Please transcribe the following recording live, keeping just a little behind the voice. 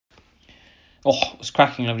Oh, it's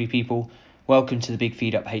cracking, lovely people. Welcome to the Big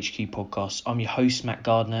Feed Up HQ podcast. I'm your host, Matt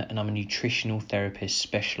Gardner, and I'm a nutritional therapist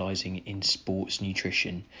specialising in sports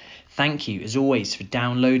nutrition. Thank you, as always, for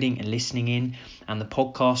downloading and listening in. And the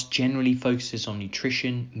podcast generally focuses on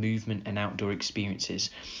nutrition, movement, and outdoor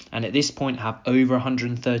experiences. And at this point, I have over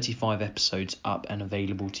 135 episodes up and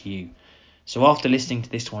available to you. So after listening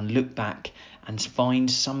to this one, look back and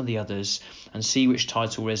find some of the others and see which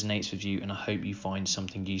title resonates with you, and I hope you find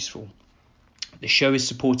something useful. The show is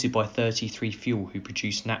supported by 33 Fuel, who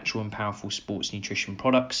produce natural and powerful sports nutrition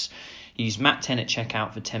products. Use Matt10 at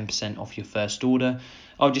checkout for 10% off your first order.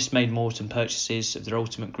 I've just made more some purchases of their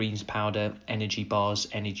Ultimate Greens powder, energy bars,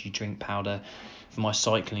 energy drink powder for my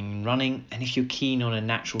cycling and running. And if you're keen on a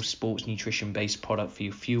natural sports nutrition based product for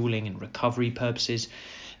your fueling and recovery purposes,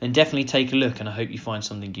 then definitely take a look, and I hope you find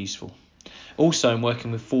something useful. Also, I'm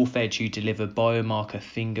working with Fourth Edge, who deliver biomarker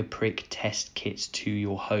finger prick test kits to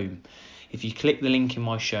your home. If you click the link in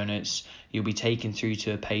my show notes, you'll be taken through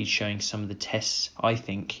to a page showing some of the tests I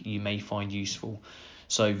think you may find useful.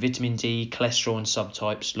 So vitamin D, cholesterol and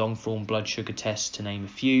subtypes, long form blood sugar tests, to name a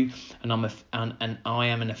few. And I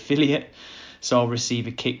am an affiliate, so I'll receive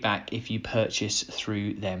a kickback if you purchase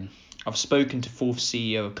through them. I've spoken to Fourth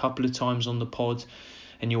CEO a couple of times on the pod,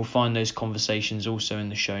 and you'll find those conversations also in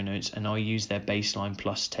the show notes. And I use their Baseline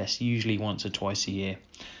Plus test usually once or twice a year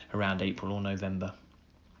around April or November.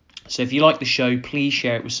 So if you like the show, please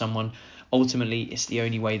share it with someone. Ultimately, it's the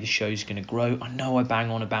only way the show's going to grow. I know I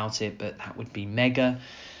bang on about it, but that would be mega.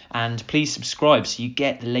 And please subscribe so you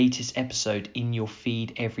get the latest episode in your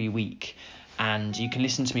feed every week. And you can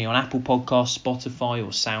listen to me on Apple Podcasts, Spotify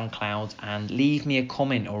or SoundCloud, and leave me a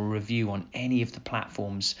comment or a review on any of the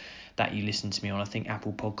platforms that you listen to me on. I think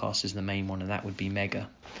Apple Podcasts is the main one, and that would be mega.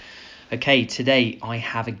 Okay, today I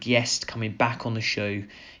have a guest coming back on the show.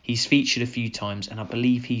 He's featured a few times, and I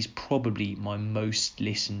believe he's probably my most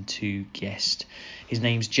listened to guest. His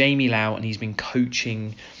name's Jamie Lau, and he's been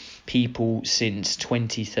coaching people since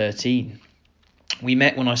 2013. We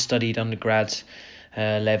met when I studied undergrad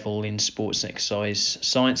level in sports and exercise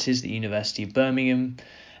sciences at the University of Birmingham,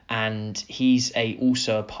 and he's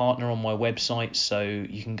also a partner on my website, so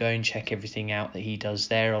you can go and check everything out that he does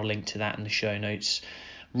there. I'll link to that in the show notes.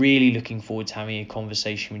 Really looking forward to having a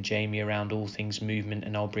conversation with Jamie around all things movement,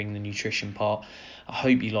 and I'll bring the nutrition part. I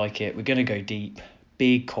hope you like it. We're going to go deep,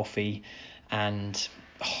 big coffee, and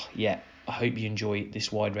I hope you enjoy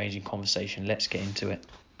this wide-ranging conversation. Let's get into it.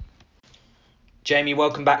 Jamie,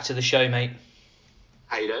 welcome back to the show, mate.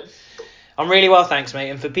 How you doing? I'm really well, thanks,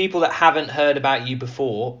 mate. And for people that haven't heard about you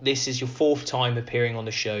before, this is your fourth time appearing on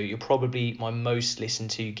the show. You're probably my most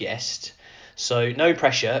listened to guest. So no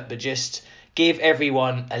pressure, but just give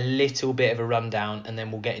everyone a little bit of a rundown, and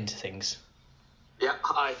then we'll get into things. Yeah,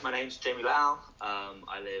 hi, my name's Jamie Lau.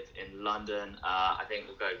 I live in London. I think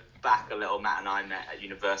we'll go back a little. Matt and I met at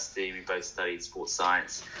university. We both studied sports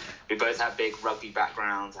science. We both have big rugby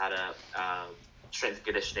backgrounds, had a strength and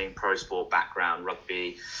conditioning, pro sport background,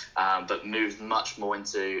 rugby, but moved much more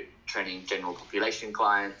into training general population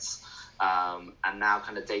clients. And now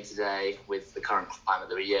kind of day to day with the current climate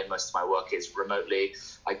that we're in, most of my work is remotely.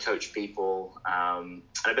 I coach people, and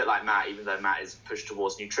a bit like Matt, even though Matt is pushed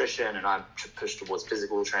towards nutrition and I'm pushed towards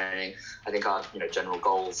physical training, I think our general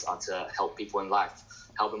goals are to help people in life,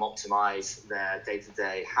 help them optimize their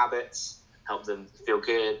day-to-day habits, help them feel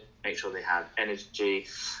good, make sure they have energy,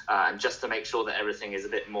 and just to make sure that everything is a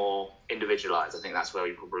bit more individualized. I think that's where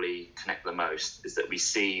we probably connect the most, is that we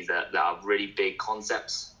see that there are really big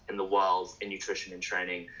concepts in the world in nutrition and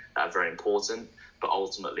training that are very important, but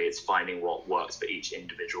ultimately it's finding what works for each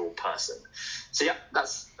individual person. So yeah,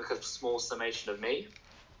 that's like a small summation of me.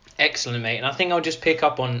 Excellent, mate. And I think I'll just pick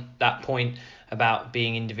up on that point about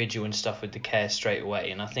being individual and stuff with the care straight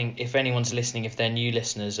away. And I think if anyone's listening, if they're new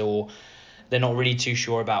listeners or they're not really too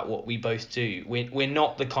sure about what we both do, we're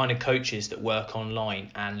not the kind of coaches that work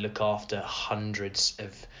online and look after hundreds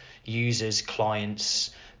of users,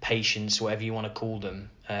 clients, patients, whatever you want to call them.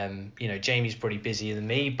 Jamie's pretty busier than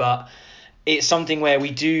me, but it's something where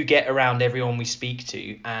we do get around everyone we speak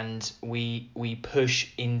to, and we push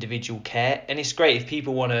individual care. And it's great if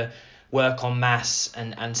people want to work on mass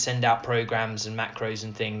and send out programs and macros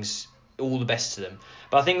and things, all the best to them.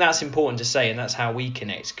 But I think that's important to say, and that's how we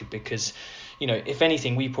connect, because if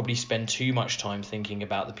anything, we probably spend too much time thinking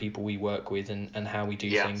about the people we work with and how we do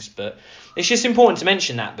things. But it's just important to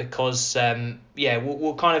mention that, because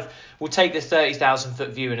we'll take the 30,000 foot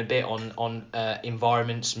view in a bit on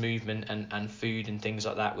environments, movement and food and things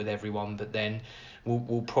like that with everyone. But then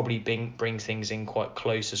we'll probably bring things in quite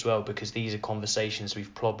close as well, because these are conversations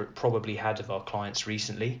we've probably had with our clients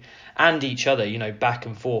recently and each other, you know, back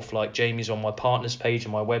and forth. Like Jamie's on my partners page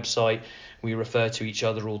on my website. We refer to each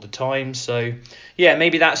other all the time. So yeah,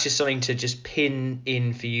 maybe that's just something to just pin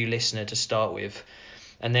in for you, listener, to start with,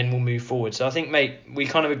 and then we'll move forward. So I think, mate, we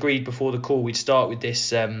kind of agreed before the call we'd start with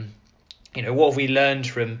this, you know, what have we learned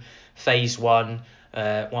from phase 1,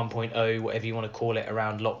 1.0, whatever you want to call it,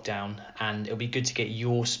 around lockdown. And it'll be good to get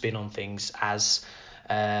your spin on things as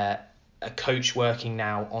a coach working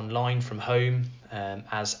now online from home,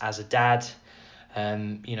 as a dad,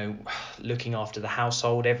 you know, looking after the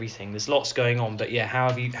household, everything. There's lots going on, but yeah, how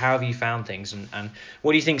have you found things, and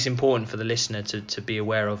what do you think is important for the listener to be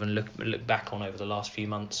aware of and look back on over the last few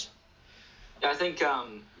months? Yeah, I think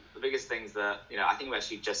the biggest things that, you know, I think we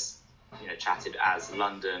actually just, you know, chatted as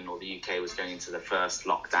London or the UK was going into the first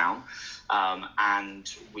lockdown,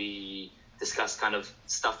 and we discussed kind of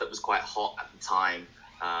stuff that was quite hot at the time,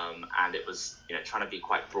 and it was, you know, trying to be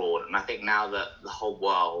quite broad. And I think now that the whole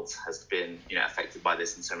world has been, you know, affected by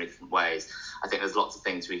this in so many different ways, I think there's lots of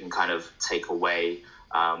things we can kind of take away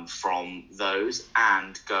from those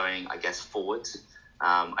and going, I guess, forward.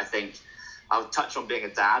 I think I'll touch on being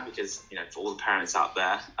a dad because, you know, for all the parents out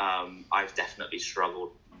there, I've definitely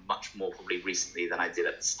struggled much more probably recently than I did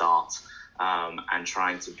at the start, and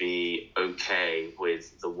trying to be okay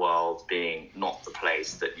with the world being not the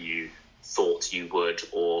place that you thought you would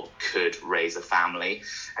or could raise a family,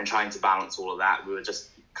 and trying to balance all of that. We were just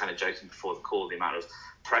kind of joking before the call, the amount of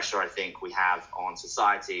pressure I think we have on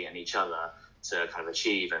society and each other to kind of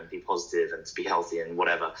achieve and be positive and to be healthy and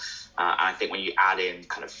whatever. And I think when you add in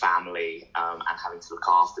kind of family and having to look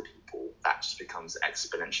after people, that just becomes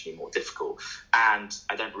exponentially more difficult. And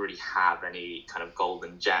I don't really have any kind of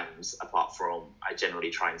golden gems apart from I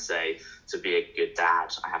generally try and say, to be a good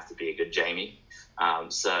dad, I have to be a good Jamie.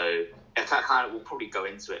 So I kind of will probably go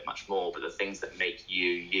into it much more, but the things that make you,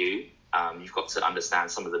 you've got to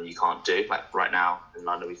understand some of them you can't do. Like right now in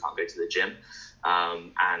London, we can't go to the gym.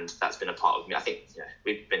 And that's been a part of me. I think, you know,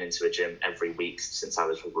 we've been into a gym every week since I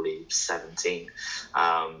was probably 17,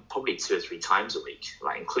 probably 2 or 3 times a week,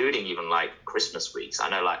 like including even like Christmas weeks. I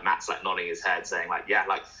know like Matt's like nodding his head saying like, yeah,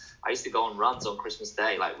 like I used to go on runs on Christmas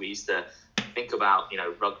Day. Like we used to think about, you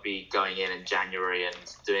know, rugby going in January and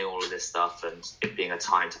doing all of this stuff and it being a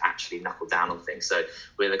time to actually knuckle down on things. So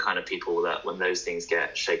we're the kind of people that when those things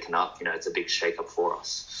get shaken up, you know, it's a big shake up for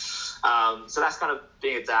us. So that's kind of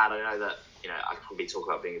being a dad. I know that, you know, I could probably talk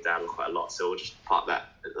about being a dad quite a lot, so we'll just park that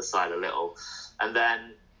at the side a little. And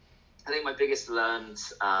then I think my biggest learned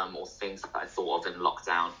or things that I thought of in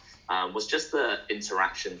lockdown was just the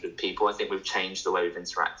interactions with people. I think we've changed the way we've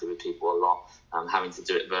interacted with people a lot, having to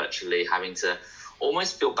do it virtually, having to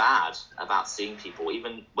almost feel bad about seeing people,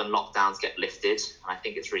 even when lockdowns get lifted. And I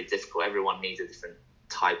think it's really difficult. Everyone needs a different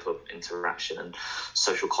type of interaction and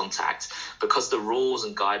social contact because the rules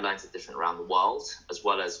and guidelines are different around the world, as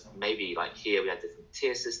well as maybe like here we have different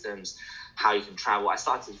tier systems, how you can travel. I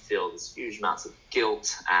started to feel this huge amounts of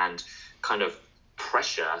guilt and kind of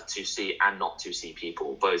pressure to see and not to see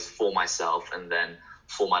people, both for myself and then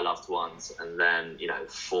for my loved ones, and then, you know,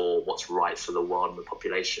 for what's right for the world and the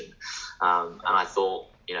population. And I thought,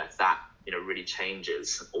 you know, that, you know, really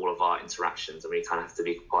changes all of our interactions, and we kind of have to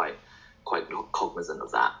be quite cognizant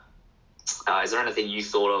of that. Is there anything you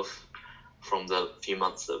thought of from the few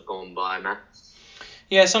months that have gone by, Matt?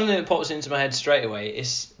 Yeah, something that pops into my head straight away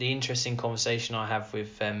is the interesting conversation I have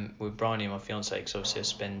with Bryony, my fiance, because obviously I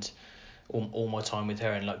spend all my time with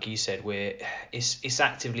her, and like you said, it's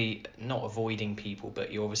actively not avoiding people,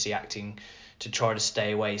 but you're obviously acting to try to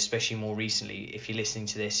stay away, especially more recently. If you're listening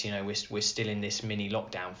to this, you know, we're still in this mini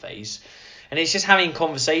lockdown phase, and it's just having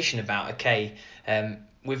conversation about, okay,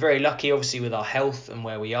 we're very lucky obviously with our health and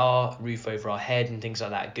where we are, roof over our head and things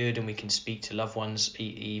like that are good, and we can speak to loved ones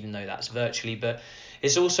even though that's virtually, but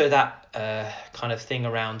it's also that kind of thing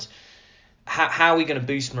around how are we going to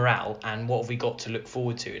boost morale and what have we got to look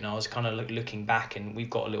forward to. And I was kind of looking back, and we've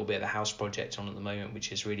got a little bit of a house project on at the moment,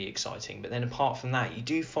 which is really exciting. But then apart from that, you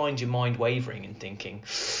do find your mind wavering and thinking,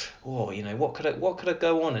 oh, you know, what could I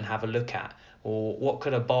go on and have a look at, or what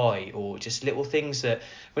could I buy, or just little things that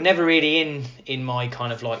were never really in my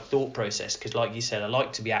kind of like thought process. Because like you said, I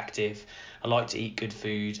like to be active, I like to eat good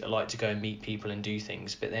food, I like to go and meet people and do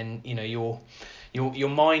things. But then, you know, your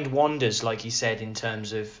mind wanders, like you said, in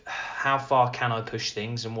terms of how far can I push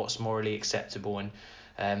things and what's morally acceptable,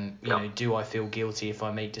 and you know, do I feel guilty if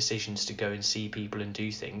I make decisions to go and see people and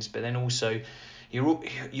do things. But then also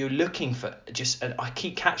you're looking for just, I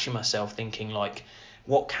keep catching myself thinking like,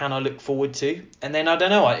 what can I look forward to? And then I don't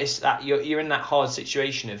know, it's that you're in that hard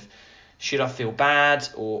situation of, should I feel bad,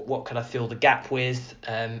 or what could I fill the gap with?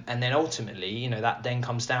 And then ultimately, that then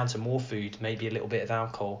comes down to more food, maybe a little bit of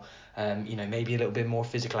alcohol, maybe a little bit more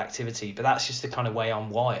physical activity. But that's just the kind of way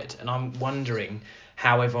I'm wired. And I'm wondering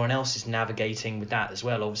how everyone else is navigating with that as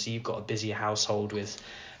well. Obviously, you've got a busy household with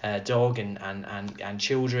dog and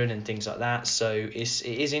children and things like that. So it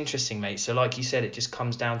is interesting, mate. So like you said, it just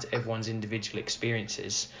comes down to everyone's individual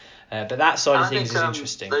experiences. But that side of things is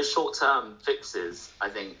interesting. Those short-term fixes, I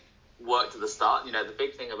think, worked at the start. The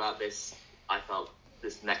big thing about this, I felt,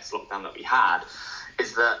 this next lockdown that we had,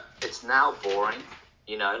 is that it's now boring.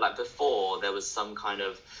 Like before, there was some kind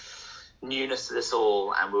of newness to this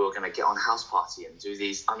all, and we were going to get on House Party and do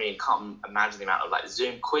these. I mean, can't imagine the amount of like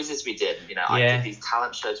Zoom quizzes we did. I did these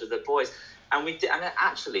talent shows with the boys, and we did, and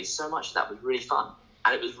actually so much of that was really fun,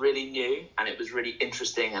 and it was really new, and it was really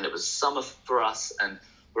interesting, and it was summer for us, and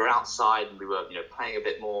we were outside, and we were playing a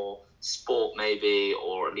bit more sport maybe,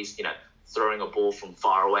 or at least throwing a ball from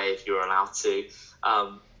far away if you were allowed to.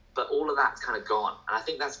 But all of that's kind of gone, and I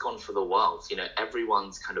think that's gone for the world.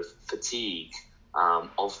 Everyone's kind of fatigue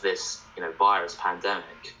of this virus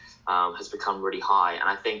pandemic has become really high, and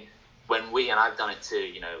I think when and I've done it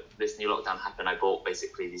too. This new lockdown happened, I bought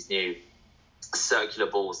basically these new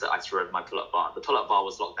circular balls that I threw over my pull-up bar. The pull-up bar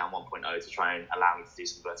was lockdown 1.0 to try and allow me to do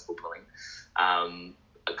some vertical pulling,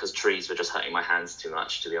 because trees were just hurting my hands too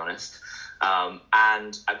much, to be honest.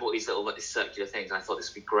 And I bought these little circular things, and I thought this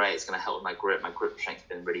would be great. It's going to help with my grip. My grip strength's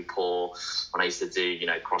been really poor. When I used to do,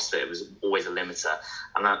 CrossFit, it was always a limiter.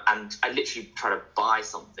 And I literally tried to buy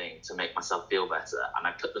something to make myself feel better, and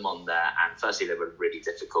I put them on there. And firstly, they were really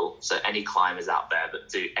difficult. So any climbers out there that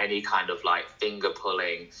do any kind of like finger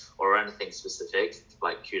pulling or anything specific,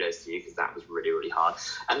 like kudos to you, because that was really, really hard.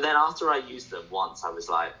 And then after I used them once, I was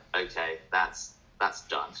like, okay, that's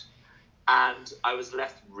done. And I was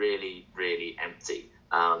left really, really empty.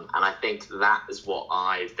 And I think that is what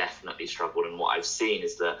I've definitely struggled, and what I've seen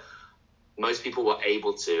is that most people were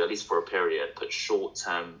able to, at least for a period, put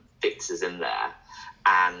short-term fixes in there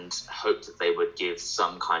and hoped that they would give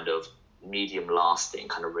some kind of medium-lasting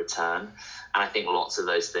kind of return. And I think lots of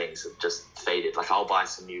those things have just faded. Like, I'll buy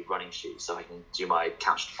some new running shoes so I can do my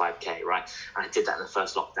Couch to 5K, right? And I did that in the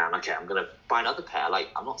first lockdown. Okay, I'm going to buy another pair. Like,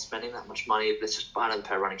 I'm not spending that much money. Let's just buy another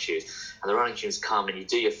pair of running shoes. And the running shoes come, and you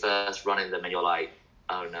do your first run in them, and you're like,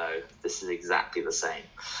 oh no, this is exactly the same.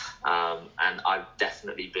 And I've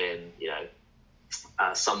definitely been,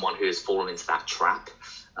 someone who has fallen into that trap,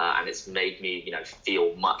 and it's made me,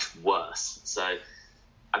 feel much worse. So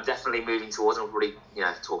I'm definitely moving towards, and we'll really,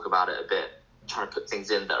 talk about it a bit, trying to put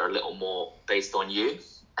things in that are a little more based on you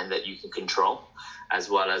and that you can control, as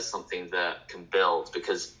well as something that can build,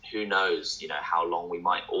 because who knows, how long we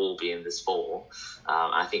might all be in this for.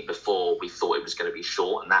 I think before we thought it was going to be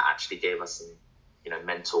short, and that actually gave us some,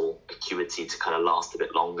 mental acuity to kind of last a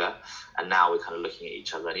bit longer. And now we're kind of looking at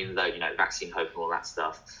each other, and even though, vaccine hope and all that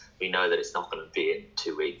stuff, we know that it's not going to be in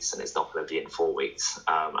 2 weeks, and it's not going to be in 4 weeks.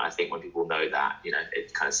 And I think when people know that,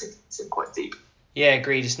 it kind of sinks in quite deep. Yeah,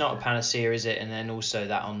 agreed. It's not a panacea, is it? And then also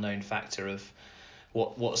that unknown factor of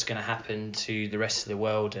what's going to happen to the rest of the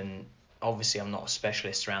world. And obviously I'm not a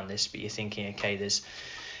specialist around this, but you're thinking, okay, there's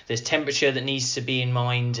temperature that needs to be in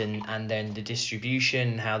mind, and then the distribution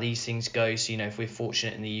and how these things go. So, if we're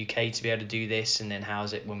fortunate in the UK to be able to do this, and then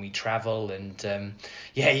how's it when we travel? And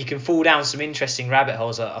you can fall down some interesting rabbit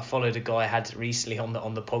holes. I followed a guy I had recently on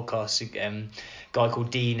the podcast, guy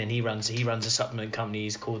called Dean, and he runs a supplement company.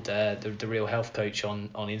 He's called the Real Health Coach on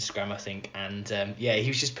Instagram, I think. And he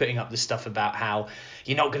was just putting up the stuff about how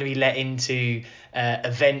you're not going to be let into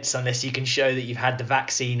events unless you can show that you've had the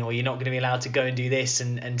vaccine, or you're not going to be allowed to go and do this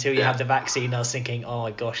until you have the vaccine. I was thinking, oh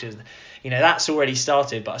my gosh, that's already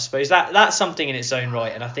started. But I suppose that's something in its own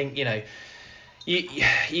right. And I think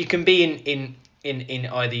you can be in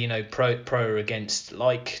either pro or against.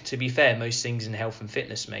 Like, to be fair, most things in health and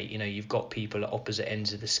fitness, mate, you've got people at opposite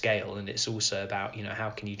ends of the scale, and it's also about how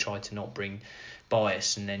can you try to not bring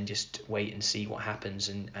bias, and then just wait and see what happens,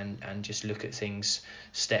 and just look at things,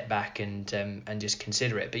 step back, and just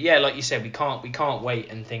consider it. But like you said, we can't wait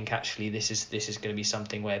and think actually this is going to be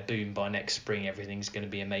something where boom, by next spring everything's going to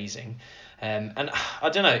be amazing. And I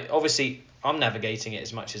don't know, obviously I'm navigating it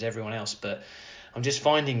as much as everyone else, but I'm just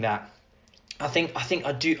finding that I think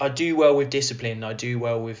I do well with discipline, I do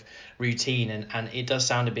well with routine, and it does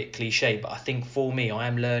sound a bit cliche, but I think for me, I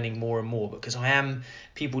am learning more and more, because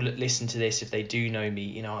people that listen to this, if they do know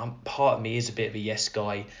me, part of me is a bit of a yes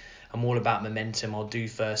guy. I'm all about momentum. I'll do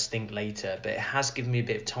first, think later, but it has given me a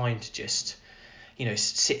bit of time to just,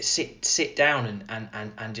 sit down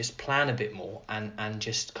and just plan a bit more, and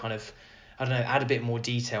just kind of, I don't know, add a bit more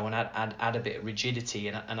detail and add a bit of rigidity,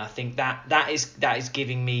 and I think that is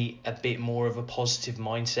giving me a bit more of a positive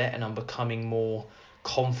mindset, and I'm becoming more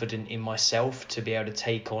confident in myself to be able to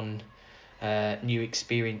take on new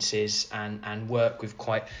experiences and work with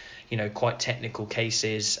quite technical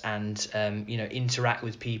cases, and interact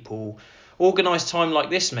with people. Organise time like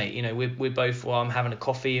this, mate. We're both, I'm having a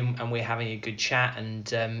coffee and we're having a good chat,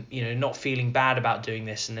 and not feeling bad about doing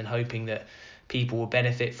this, and then hoping that people will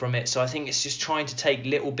benefit from it. So I think it's just trying to take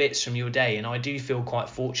little bits from your day, and I do feel quite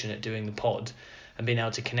fortunate doing the pod and being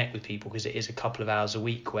able to connect with people, because it is a couple of hours a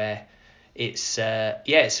week where it's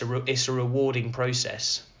it's a rewarding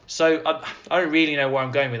process. So I don't really know where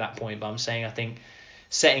I'm going with that point, but I'm saying I think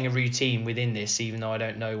setting a routine within this, even though I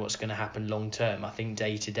don't know what's going to happen long term, I think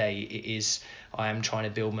day to day I am trying to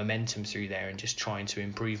build momentum through there and just trying to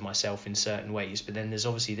improve myself in certain ways. But then there's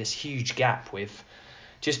obviously this huge gap with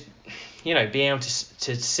just being able to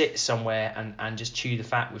sit somewhere and just chew the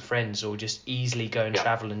fat with friends, or just easily go and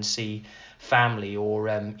travel and see family, or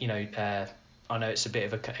I know it's a bit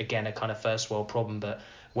of a kind of first world problem, but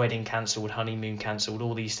wedding cancelled, honeymoon cancelled,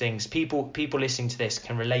 all these things. People listening to this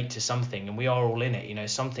can relate to something, and we are all in it.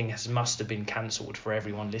 Something must have been cancelled for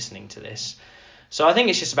everyone listening to this. So I think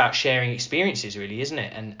it's just about sharing experiences, really, isn't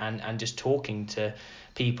it? And just talking to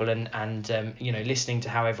people and listening to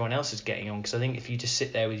how everyone else is getting on. Because I think if you just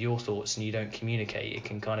sit there with your thoughts and you don't communicate, it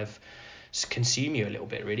can kind of consume you a little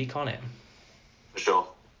bit, really, can't it? For sure.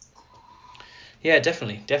 Yeah,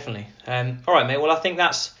 definitely. All right, mate. Well, I think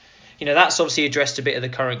that's obviously addressed a bit of the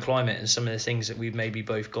current climate and some of the things that we've maybe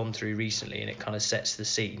both gone through recently, and it kind of sets the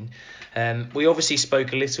scene. We obviously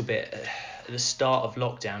spoke a little bit at the start of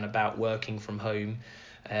lockdown about working from home,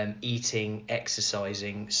 eating,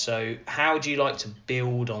 exercising. So how do you like to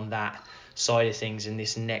build on that side of things in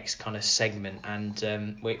this next kind of segment?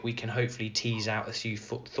 And we can hopefully tease out a few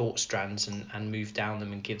thought strands and move down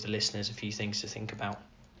them and give the listeners a few things to think about.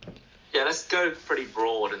 Yeah, let's go pretty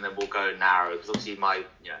broad and then we'll go narrow, because obviously my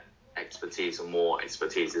expertise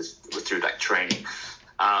is through like training.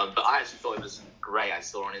 But I actually thought it was great. I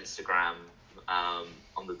saw on Instagram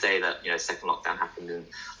on the day that second lockdown happened in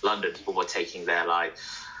London, people were taking their like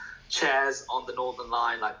chairs on the Northern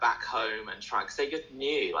Line like back home and trying, because they just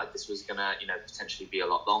knew like this was gonna potentially be a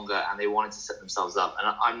lot longer, and they wanted to set themselves up.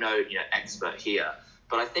 And I'm no expert here,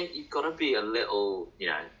 but I think you've got to be a little,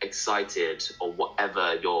 excited, or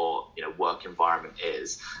whatever your, work environment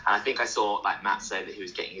is. And I think I saw like Matt say that he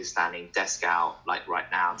was getting his standing desk out like right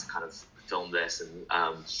now to kind of film this and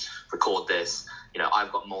record this.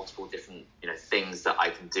 I've got multiple different, things that I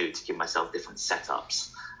can do to give myself different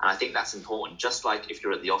setups. And I think that's important. Just like if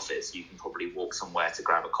you're at the office, you can probably walk somewhere to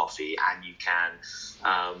grab a coffee, and you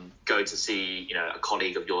can go to see, a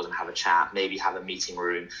colleague of yours and have a chat, maybe have a meeting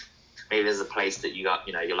room. Maybe there's a place that you're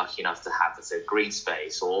lucky enough to have that's a green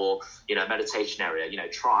space, or, meditation area.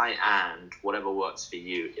 Try and whatever works for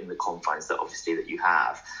you in the confines that obviously that you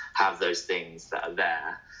have those things that are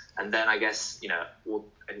there. And then I guess,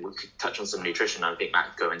 we could touch on some nutrition. I think Matt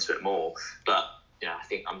could go into it more, but I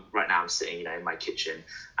think I'm sitting, in my kitchen,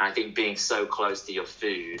 and I think being so close to your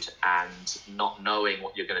food and not knowing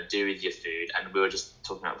what you're going to do with your food, and we were just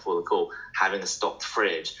talking about before the call, having a stocked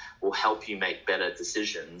fridge will help you make better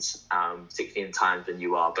decisions, particularly in times when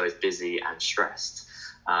you are both busy and stressed.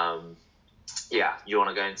 You want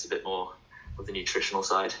to go into a bit more of the nutritional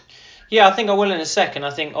side? Yeah, I think I will in a second.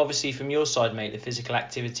 I think obviously from your side, mate, the physical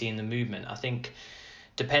activity and the movement, I think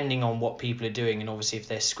depending on what people are doing, and obviously if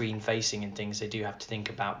they're screen facing and things, they do have to think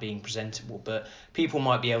about being presentable. But people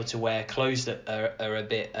might be able to wear clothes that are a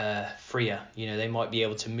bit freer. They might be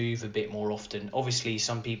able to move a bit more often. Obviously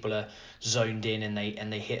some people are zoned in and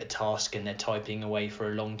they hit a task and they're typing away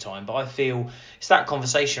for a long time. But I feel it's that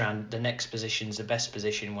conversation around the next position's the best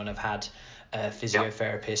position. When I've had a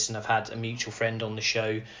physiotherapist, and I've had a mutual friend on the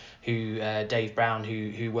show who Dave Brown,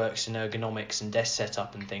 who works in ergonomics and desk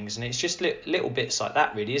setup and things, and it's just little bits like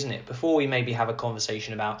that, really, isn't it? Before we maybe have a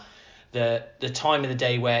conversation about the time of the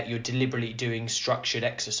day where you're deliberately doing structured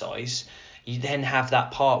exercise, you then have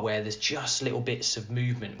that part where there's just little bits of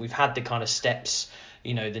movement. We've had the kind of steps,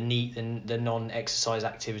 the NEAT and the non-exercise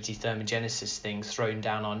activity thermogenesis thing thrown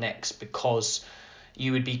down our necks, because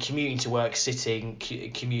you would be commuting to work, sitting,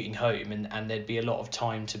 commuting home, and there'd be a lot of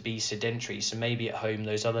time to be sedentary. So maybe at home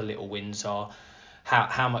those other little wins are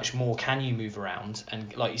how much more can you move around,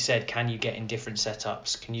 and like you said, can you get in different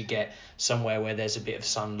setups, can you get somewhere where there's a bit of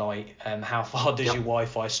sunlight, how far does your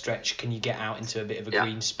Wi-Fi stretch, can you get out into a bit of a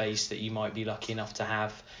green space that you might be lucky enough to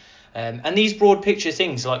have. And these broad picture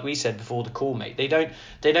things, like we said before the call, mate, they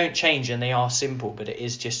don't change, and they are simple, but it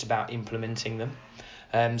is just about implementing them.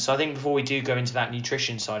 So I think before we do go into that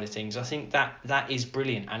nutrition side of things, I think that is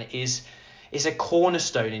brilliant, and it's a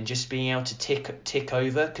cornerstone in just being able to tick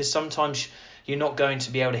over, because sometimes you're not going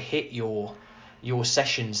to be able to hit your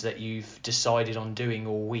sessions that you've decided on doing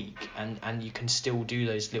all week, and you can still do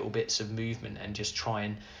those little bits of movement and just try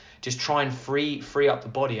and free up the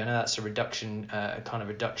body. I know that's a kind of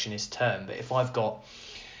reductionist term, but if I've got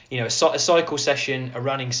a cycle session, a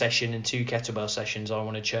running session, and 2 kettlebell sessions I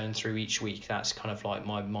want to churn through each week, that's kind of like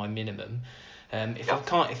my minimum. If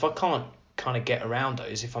I can't kind of get around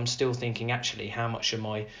those, if I'm still thinking, actually, how much am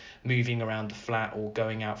I moving around the flat, or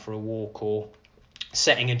going out for a walk, or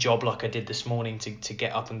setting a job like I did this morning to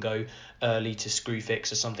get up and go early to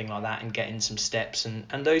Screwfix or something like that, and get in some steps,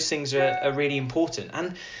 and those things are really important,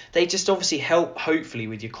 and they just obviously help, hopefully,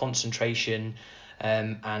 with your concentration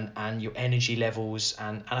and your energy levels,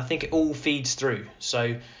 and I think it all feeds through.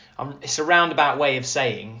 So it's a roundabout way of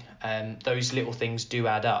saying those little things do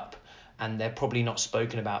add up, and they're probably not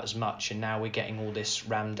spoken about as much, and now we're getting all this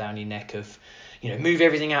rammed down your neck of, move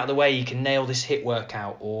everything out of the way, you can nail this HIIT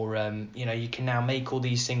workout, or you can now make all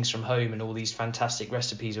these things from home and all these fantastic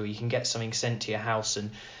recipes, or you can get something sent to your house,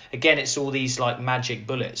 and again, it's all these like magic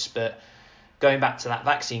bullets. But going back to that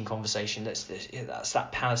vaccine conversation, that's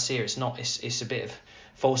that panacea. It's a bit of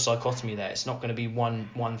false dichotomy there. It's not going to be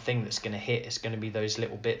one thing that's going to hit. It's going to be those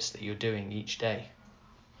little bits that you're doing each day.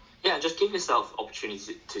 Yeah, just give yourself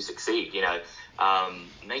opportunity to succeed,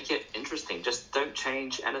 make it interesting. Just don't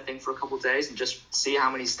change anything for a couple of days, and just see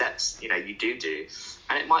how many steps, you do.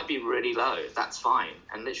 And it might be really low. That's fine.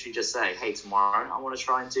 And literally just say, hey, tomorrow I want to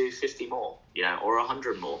try and do 50 more, or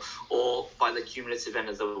 100 more. Or by the cumulative end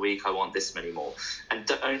of the week, I want this many more. And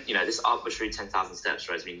don't, this arbitrary 10,000 steps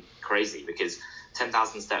drives me crazy, because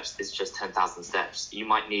 10,000 steps is just 10,000 steps. You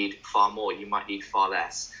might need far more. You might need far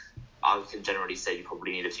less. I can generally say you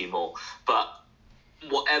probably need a few more. But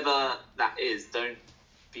whatever that is, don't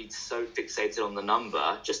be so fixated on the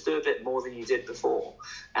number. Just do a bit more than you did before,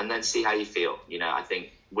 and then see how you feel. I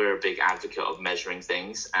think we're a big advocate of measuring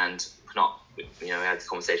things, and not, we had this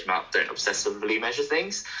conversation about don't obsessively measure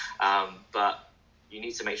things. But you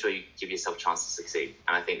need to make sure you give yourself a chance to succeed.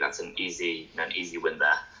 And I think that's an easy win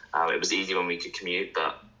there. It was easy when we could commute,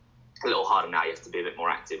 but a little harder now. You have to be a bit more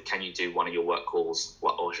active. Can you do one of your work calls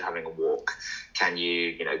while you're having a walk? Can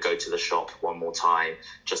you, go to the shop one more time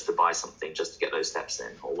just to buy something, just to get those steps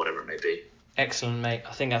in, or whatever it may be? Excellent, mate.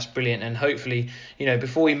 I think that's brilliant. And hopefully,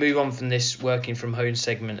 before we move on from this working from home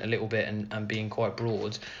segment a little bit and being quite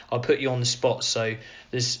broad, I'll put you on the spot. So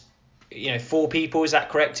there's, 4 people, is that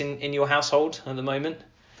correct, in your household at the moment?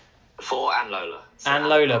 4 and Lola. And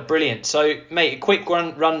Lola, brilliant. So, mate, a quick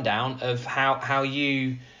rundown of how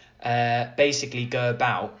you basically go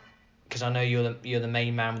about, because I know you're the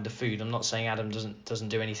main man with the food. I'm not saying Adam doesn't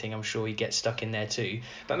do anything. I'm sure he gets stuck in there too.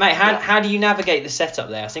 But mate, how do you navigate the setup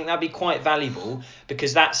there? I think that'd be quite valuable,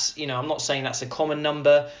 because that's, I'm not saying that's a common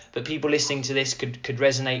number, but people listening to this could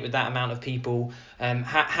resonate with that amount of people.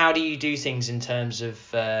 How do you do things in terms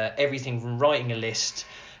of everything from writing a list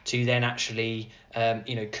to then actually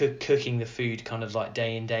cooking the food kind of like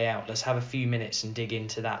day in, day out? Let's have a few minutes and dig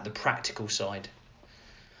into that, the practical side.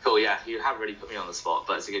 Cool, yeah, you have really put me on the spot,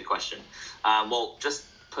 but it's a good question. Well, just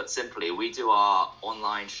put simply, we do our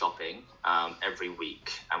online shopping every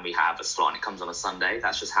week, and we have a slot, and it comes on a Sunday.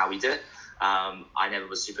 That's just how we do it. I never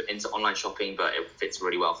was super into online shopping, but it fits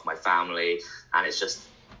really well for my family, and it's just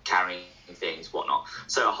carrying things, whatnot.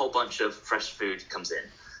 So a whole bunch of fresh food comes in.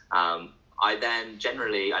 I then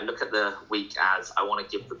generally, I look at the week as I want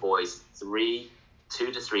to give the boys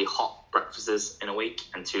 2 to 3 hot breakfasts in a week,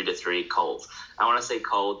 and 2 to 3 cold. And when I say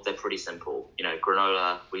cold, they're pretty simple.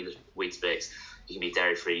 Granola, Weetabix. You can be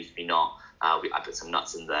dairy free, you can be not. I put some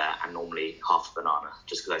nuts in there, and normally half a banana,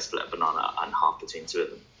 just because I split a banana in half between 2 of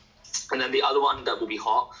them. And then the other one that will be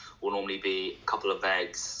hot will normally be a couple of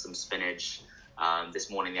eggs, some spinach. This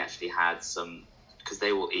morning they actually had some, because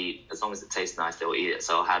they will eat, as long as it tastes nice, they will eat it.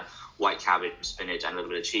 So I had white cabbage, spinach, and a little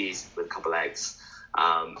bit of cheese with a couple of eggs,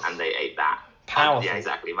 and they ate that. Powerful. Yeah,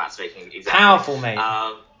 exactly. Matt's making exactly. Powerful, mate.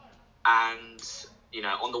 And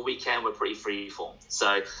on the weekend we're pretty freeform.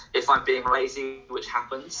 So if I'm being lazy, which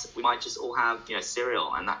happens, we might just all have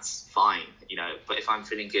cereal, and that's fine. But if I'm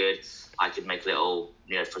feeling good, I could make a little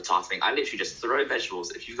frittata thing. I literally just throw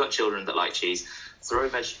vegetables. If you've got children that like cheese, throw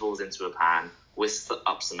vegetables into a pan, whisk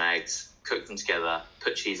up some eggs, cook them together,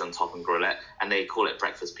 put cheese on top and grill it, and they call it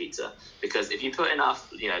breakfast pizza. Because if you put enough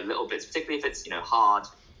little bits, particularly if it's hard,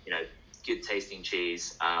 good tasting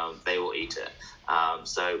cheese, they will eat it.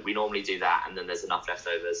 So we normally do that, and then there's enough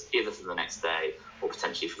leftovers either for the next day or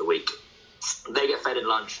potentially for the week. They get fed at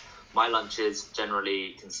lunch my lunches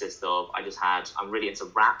generally consist of, I'm really into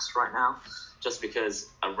wraps right now, just because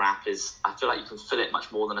a wrap I feel like you can fill it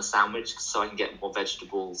much more than a sandwich, so I can get more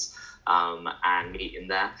vegetables and meat in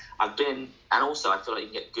there. And also I feel like you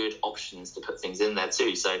can get good options to put things in there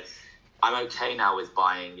too. So I'm okay now with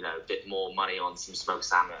buying, a bit more money on some smoked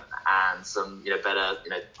salmon and some, better,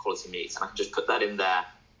 quality meats, and I can just put that in there.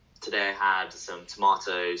 Today I had some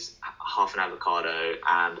tomatoes, half an avocado,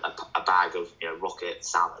 and a bag of, rocket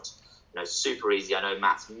salad. Super easy. I know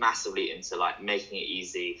Matt's massively into like making it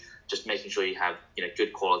easy, just making sure you have,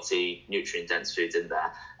 good quality, nutrient dense foods in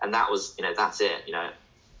there. And that was, that's it,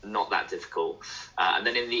 not that difficult. And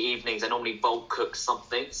then in the evenings, I normally bulk cook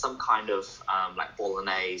something, some kind of like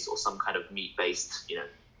bolognese or some kind of meat based,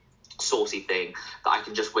 saucy thing that I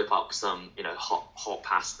can just whip up some, hot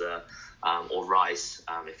pasta or rice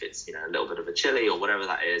if it's, a little bit of a chili or whatever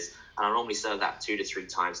that is. And I normally serve that 2 to 3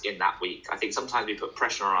 times in that week. I think sometimes we put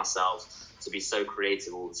pressure on ourselves to be so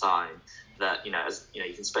creative all the time that, you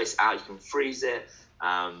can space it out, you can freeze it,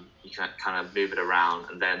 you can kind of move it around.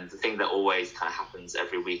 And then the thing that always kind of happens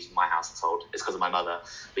every week in my household is because of my mother.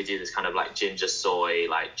 We do this kind of like ginger soy,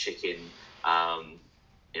 like chicken,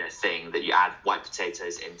 thing that you add white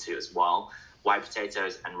potatoes into as well. White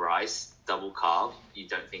potatoes and rice, double carb. You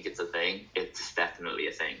don't think it's a thing? It's definitely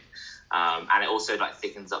a thing. And it also like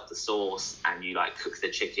thickens up the sauce, and you like cook the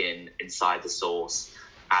chicken inside the sauce,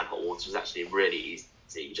 add hot water. It's actually really easy.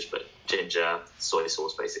 You just put ginger, soy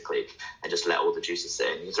sauce basically, and just let all the juices sit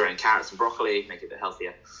in. You can throw in carrots and broccoli, make it a bit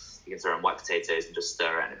healthier. You can throw in white potatoes and just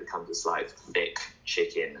stir it, and it becomes this like thick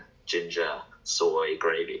chicken, ginger, soy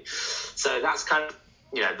gravy. So that's kind of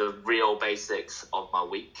the real basics of my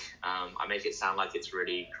week. I make it sound like it's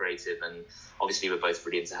really creative, and obviously we're both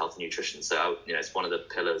really into health and nutrition. So it's one of the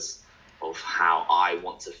pillars of how I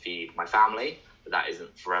want to feed my family. But that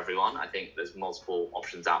isn't for everyone. I think there's multiple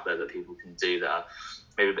options out there that people can do that are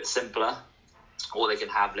maybe a bit simpler, or they can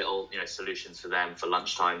have little solutions for them for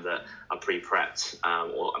lunchtime that are pre-prepped,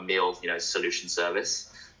 or a meal solution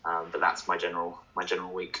service. But that's my general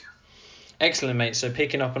week. Excellent, mate. So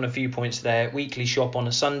picking up on a few points there, weekly shop on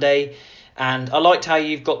a Sunday. And I liked how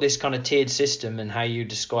you've got this kind of tiered system and how you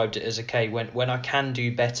described it as, okay, when I can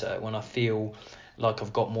do better, when I feel like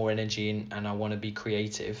I've got more energy and I want to be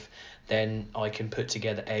creative, then I can put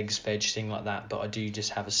together eggs, veg, thing like that. But I do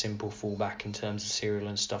just have a simple fallback in terms of cereal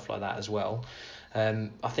and stuff like that as well. I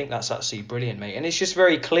think that's absolutely brilliant, mate. And it's just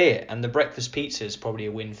very clear. And the breakfast pizza is probably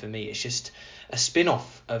a win for me. It's just a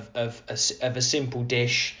spin-off of a simple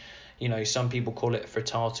dish. Some people call it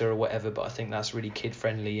frittata or whatever, but I think that's really kid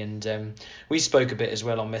friendly. And we spoke a bit as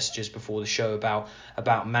well on messages before the show about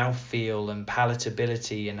mouthfeel and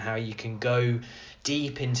palatability, and how you can go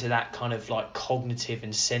deep into that kind of like cognitive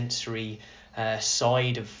and sensory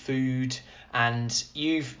side of food. And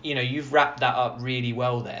you've wrapped that up really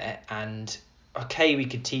well there. And okay, we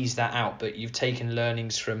could tease that out, but you've taken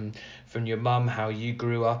learnings from your mum, how you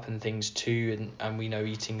grew up and things too, and we know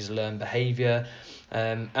eating's a learned behaviour.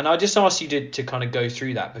 And I just asked you to kind of go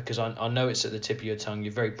through that, because I know it's at the tip of your tongue.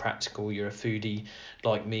 You're very practical. You're a foodie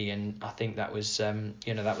like me, and I think that was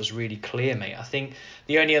that was really clear, mate. I think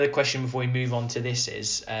the only other question before we move on to this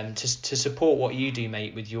is to support what you do,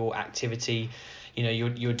 mate, with your activity.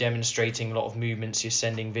 You're demonstrating a lot of movements. You're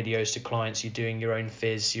sending videos to clients. You're doing your own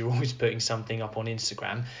fizz. You're always putting something up on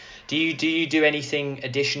Instagram. Do you do anything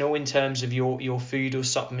additional in terms of your food or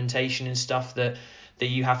supplementation and stuff that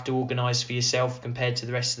you have to organise for yourself compared to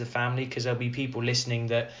the rest of the family? Because there'll be people listening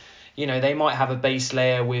that they might have a base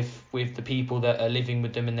layer with the people that are living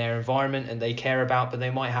with them in their environment and they care about, but they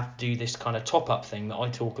might have to do this kind of top up thing that I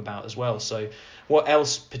talk about as well. So what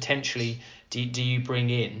else potentially do you bring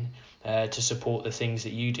in to support the things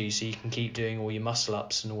that you do, so you can keep doing all your muscle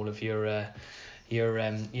ups and all of your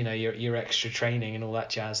extra training and all that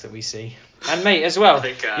jazz that we see? And mate, as well,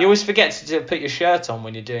 you always forget to put your shirt on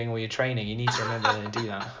when you're doing all your training. You need to remember to do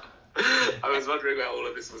that. I was wondering where all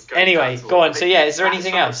of this was going. Anyway, go on. So yeah, is there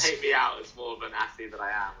anything else? Take me out as more of an athlete than I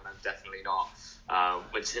am, and I'm definitely not,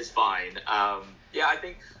 which is fine. Yeah, I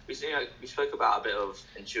think we spoke about a bit of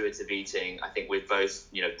intuitive eating. I think we've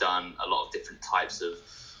both done a lot of different types of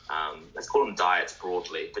let's call them diets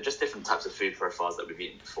broadly, but just different types of food profiles that we've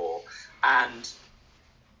eaten before. And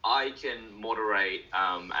I can moderate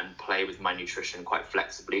and play with my nutrition quite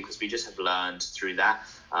flexibly, because we just have learned through that.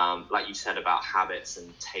 Like you said about habits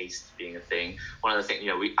and taste being a thing. One of the things,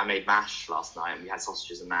 I made mash last night, and we had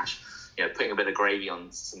sausages and mash. Putting a bit of gravy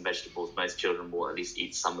on some vegetables, most children will at least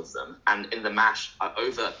eat some of them. And in the mash,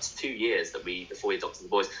 over 2 years before we adopted the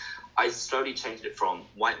boys, I slowly changed it from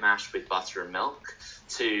white mash with butter and milk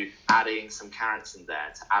to adding some carrots in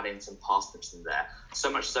there, to adding some parsnips in there.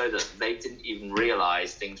 So much so that they didn't even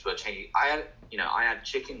realize things were changing. I had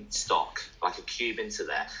chicken stock, like a cube into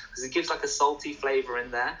there, because it gives like a salty flavor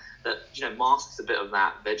in there that, masks a bit of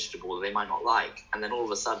that vegetable that they might not like. And then all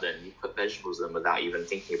of a sudden you put vegetables in without even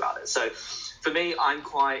thinking about it. So for me,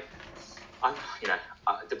 it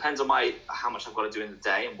depends on how much I've got to do in the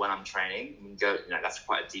day and when I'm training. That's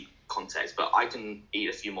quite a deep context, but I can eat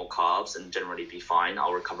a few more carbs and generally be fine.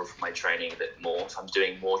 I'll recover from my training a bit more. If I'm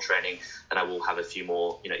doing more training, then I will have a few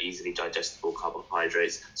more, easily digestible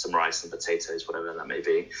carbohydrates, some rice, some potatoes, whatever that may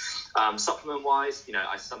be. Supplement wise,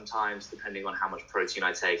 I sometimes, depending on how much protein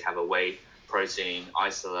I take, have a whey protein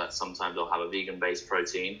isolate. Sometimes I'll have a vegan-based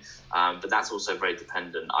protein, but that's also very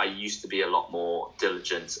dependent. I used to be a lot more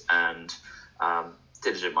diligent and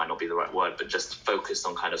diligent might not be the right word, but just focused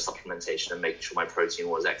on kind of supplementation and making sure my protein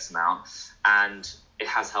was X amount. And it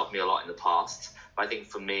has helped me a lot in the past. But I think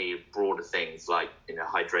for me, broader things like,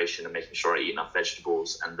 hydration and making sure I eat enough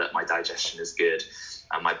vegetables and that my digestion is good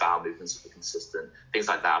and my bowel movements are consistent, things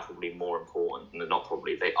like that are probably more important. Not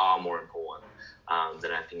probably, they are more important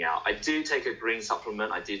than anything else. I do take a green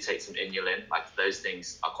supplement. I do take some inulin. Like, those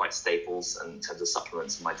things are quite staples in terms of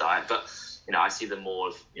supplements in my diet. But I see them more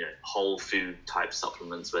of, whole food type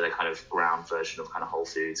supplements where they're kind of ground version of kind of whole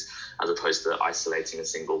foods, as opposed to isolating a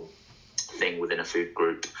single thing within a food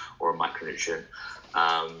group or a micronutrient.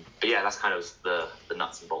 But yeah, that's kind of the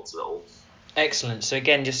nuts and bolts of it all. Excellent. So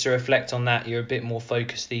again, just to reflect on that, you're a bit more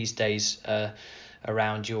focused these days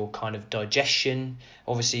around your kind of digestion.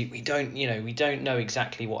 Obviously, we don't know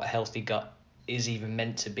exactly what a healthy gut is even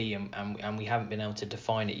meant to be, and we haven't been able to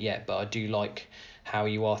define it yet. But I do like how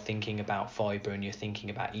you are thinking about fiber and you're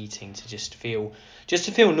thinking about eating to just feel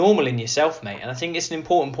normal in yourself, mate. And I think it's an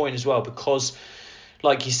important point as well, because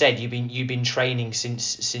like you said, you've been training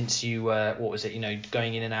since you were,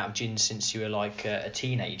 going in and out of gyms since you were like a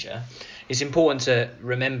teenager. It's important to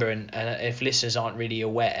remember, and if listeners aren't really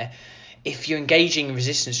aware, if you're engaging in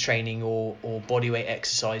resistance training or bodyweight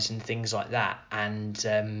exercise and things like that,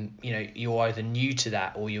 and you're either new to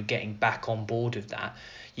that or you're getting back on board with that,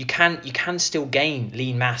 you can still gain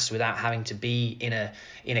lean mass without having to be in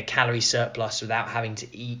a calorie surplus, without having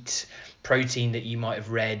to eat protein that you might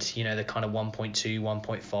have read, the kind of 1.2,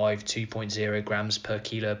 1.5, 2.0 grams per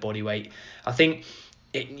kilo body weight. I think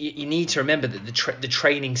you need to remember that the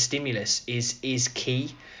training stimulus is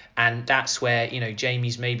key. And that's where,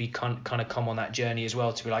 Jamie's maybe kind of come on that journey as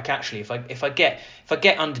well, to be like, actually, if I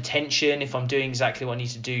get under tension, if I'm doing exactly what I need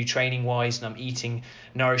to do training wise and I'm eating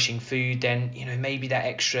nourishing food, then, maybe that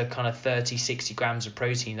extra kind of 30, 60 grams of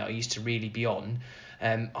protein that I used to really be on,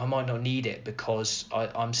 I might not need it because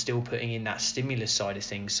I'm still putting in that stimulus side of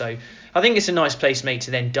things. So I think it's a nice place, mate,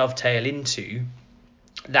 to then dovetail into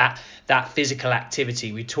that physical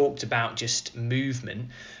activity. We talked about just movement,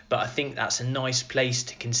 but I think that's a nice place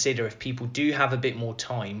to consider if people do have a bit more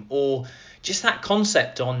time, or just that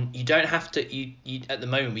concept on, you don't have to, you at the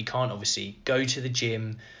moment we can't obviously go to the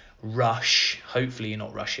gym, rush, hopefully you're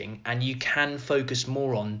not rushing, and you can focus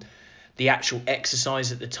more on the actual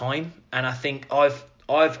exercise at the time. And I think I've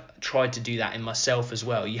tried to do that in myself as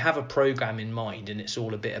well. You have a program in mind and it's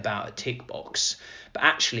all a bit about a tick box, but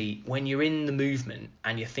actually when you're in the movement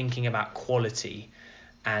and you're thinking about quality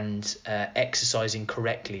and exercising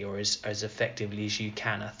correctly or as effectively as you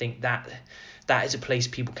can, I think that is a place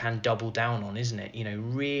people can double down on, isn't it?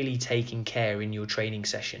 Really taking care in your training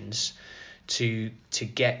sessions to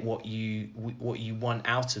get what you want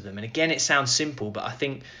out of them. And again, it sounds simple, but I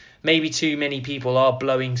think maybe too many people are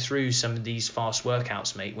blowing through some of these fast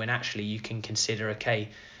workouts, mate, when actually you can consider, okay,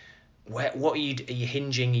 what are you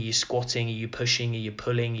hinging? Are you squatting? Are you pushing? Are you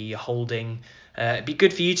pulling? Are you holding? It'd be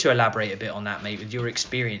good for you to elaborate a bit on that, mate, with your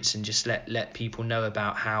experience, and just let people know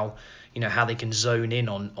about how they can zone in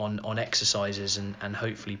on exercises and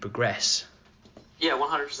hopefully progress. Yeah,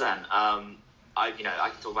 100%. I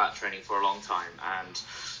can talk about training for a long time, and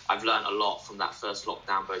I've learned a lot from that first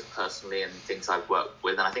lockdown, both personally and things I've worked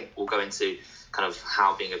with. And I think we'll go into kind of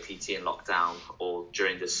how being a PT in lockdown or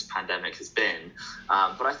during this pandemic has been.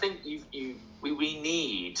 But I think we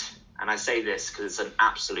need, and I say this because it's an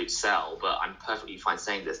absolute sell, but I'm perfectly fine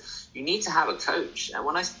saying this, you need to have a coach. And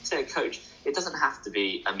when I say a coach, it doesn't have to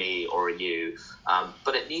be a me or a you,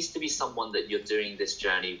 but it needs to be someone that you're doing this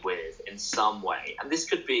journey with in some way. And this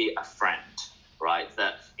could be a friend, right?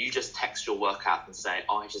 That you just text your workout and say,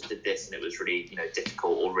 I just did this and it was really,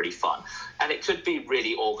 difficult or really fun. And it could be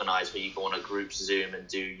really organized where you go on a group Zoom and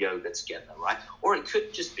do yoga together, right? Or it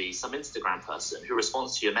could just be some Instagram person who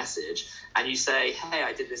responds to your message and you say, hey,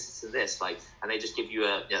 I did this and this, and they just give you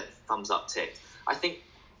a thumbs up tick. I think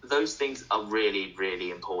those things are really, really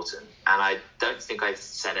important. And I don't think I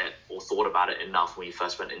said it or thought about it enough when we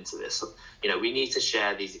first went into this. We need to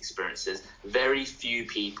share these experiences. Very few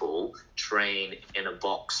people train in a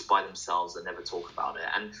box by themselves and never talk about it.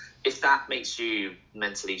 And if that makes you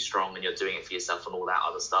mentally strong and you're doing it for yourself and all that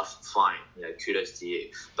other stuff, fine, kudos to you.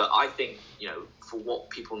 But I think, for what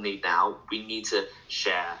people need now, we need to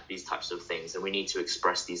share these types of things and we need to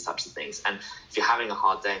express these types of things. And if you're having a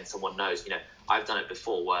hard day and someone knows, I've done it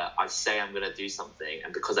before where I say I'm going to do something,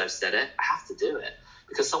 and because I've said it, I have to do it,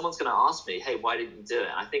 because someone's going to ask me, hey, why didn't you do it?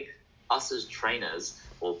 And I think us as trainers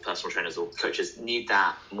or personal trainers or coaches need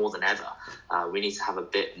that more than ever. We need to have a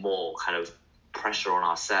bit more kind of pressure on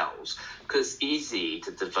ourselves, because it's easy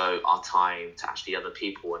to devote our time to actually other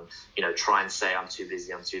people and try and say I'm too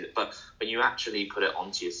busy, but when you actually put it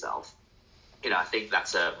onto yourself, I think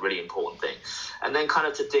that's a really important thing. And then kind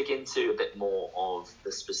of to dig into a bit more of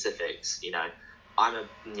the specifics, I'm a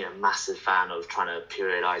massive fan of trying to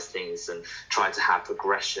periodize things and try to have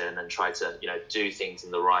progression and try to do things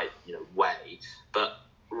in the right way. But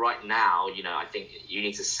right now, I think you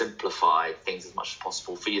need to simplify things as much as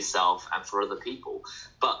possible for yourself and for other people.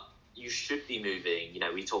 But you should be moving.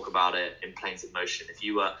 We talk about it in planes of motion. If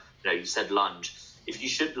you were, you said lunge. If you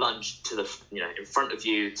should lunge to the, in front of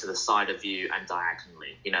you, to the side of you, and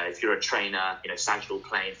diagonally. If you're a trainer, sagittal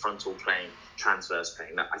plane, frontal plane, transverse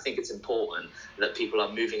plane. I think it's important that people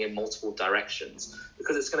are moving in multiple directions,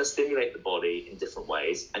 because it's going to stimulate the body in different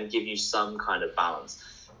ways and give you some kind of balance.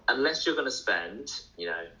 Unless you're going to spend,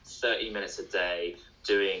 30 minutes a day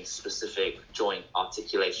doing specific joint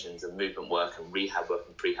articulations and movement work and rehab work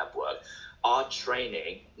and prehab work, our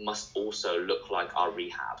training must also look like our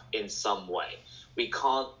rehab in some way. We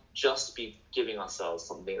can't just be giving ourselves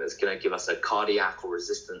something that's going to give us a cardiac or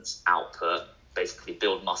resistance output, basically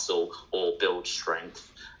build muscle or build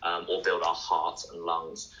strength, or build our heart and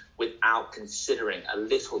lungs, without considering a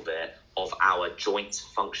little bit of our joint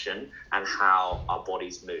function and how our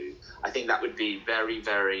bodies move. I think that would be very,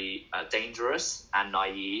 very dangerous and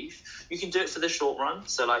naive. You can do it for the short run.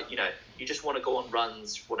 So you just want to go on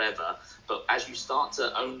runs, whatever. But as you start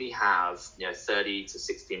to only have, 30 to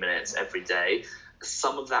 60 minutes every day,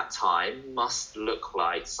 some of that time must look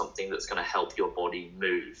like something that's going to help your body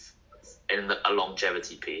move in a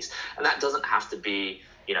longevity piece. And that doesn't have to be,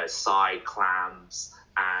 side clams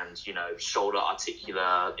and, shoulder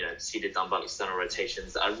articular, seated dumbbell external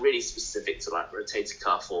rotations that are really specific to like rotator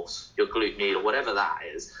cuff or your glute med or whatever that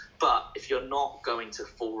is. But if you're not going to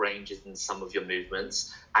full ranges in some of your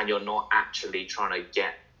movements and you're not actually trying to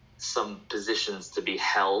get some positions to be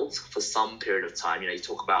held for some period of time, you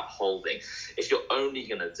talk about holding. If you're only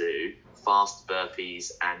going to do fast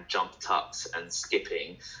burpees and jump tucks and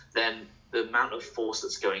skipping, then the amount of force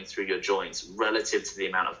that's going through your joints relative to the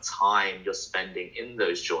amount of time you're spending in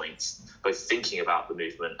those joints, both thinking about the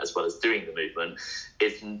movement as well as doing the movement,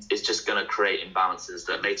 is just going to create imbalances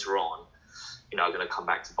that later on, are going to come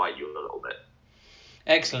back to bite you a little bit.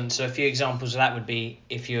 Excellent. So a few examples of that would be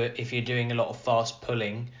if you're doing a lot of fast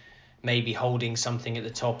pulling, maybe holding something at the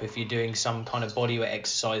top. If you're doing some kind of bodyweight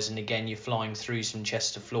exercise and again you're flying through some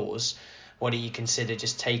chest to floors, what do you consider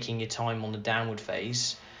just taking your time on the downward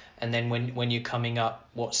phase? And then when you're coming up,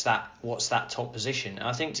 what's that top position? And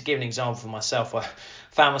I think, to give an example for myself, I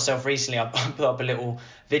found myself recently, I put up a little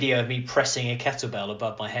video of me pressing a kettlebell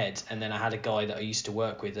above my head, and then I had a guy that I used to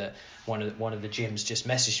work with at one of the gyms just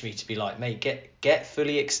messaged me to be like, mate, get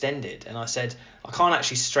fully extended. And I said, I can't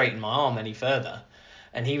actually straighten my arm any further.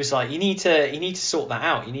 And he was like, you need to sort that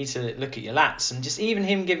out. You need to look at your lats. And just even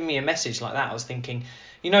him giving me a message like that, I was thinking,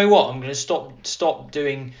 you know what, I'm going to stop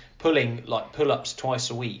doing pulling, like pull-ups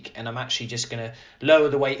twice a week, and I'm actually just going to lower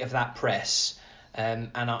the weight of that press,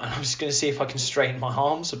 and I'm just going to see if I can straighten my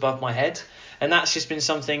arms above my head. And that's just been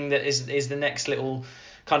something that is the next little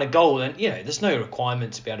kind of goal. And there's no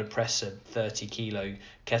requirement to be able to press a 30 kilo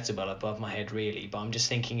kettlebell above my head really, but I'm just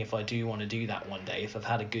thinking, if I do want to do that one day, if I've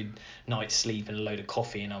had a good night's sleep and a load of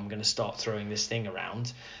coffee and I'm going to start throwing this thing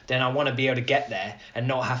around, then I want to be able to get there and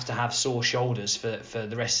not have to have sore shoulders for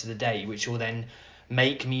the rest of the day, which will then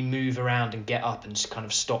make me move around and get up and just kind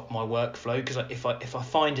of stop my workflow. Because if I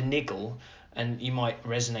find a niggle, and you might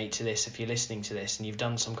resonate to this if you're listening to this and you've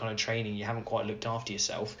done some kind of training, you haven't quite looked after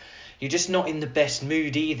yourself, you're just not in the best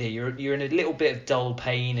mood either. You're in a little bit of dull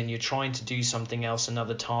pain and you're trying to do something else,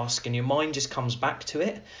 another task, and your mind just comes back to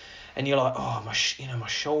it and you're like, oh, my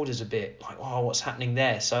shoulder's a bit like, oh, what's happening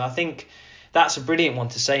there? So I think that's a brilliant one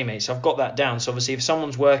to say, mate. So I've got that down. So obviously if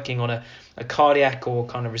someone's working on a cardiac or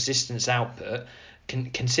kind of resistance output,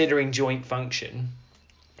 considering joint function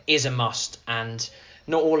is a must. And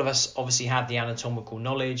not all of us obviously have the anatomical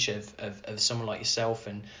knowledge of someone like yourself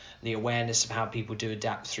and the awareness of how people do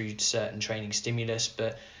adapt through certain training stimulus,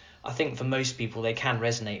 but I think for most people they can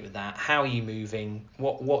resonate with that. How are you moving?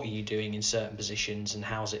 What are you doing in certain positions, and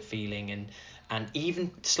how's it feeling? And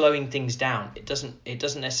even slowing things down, it doesn't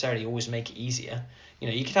necessarily always make it easier. You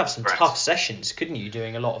know, you could have some tough sessions, couldn't you,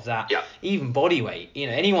 doing a lot of that? Yeah. Even body weight. You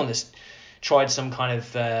know, anyone that's tried some kind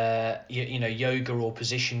of yoga or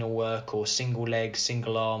positional work or single leg,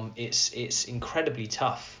 single arm, it's incredibly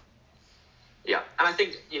tough. Yeah, and I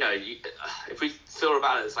think, if we feel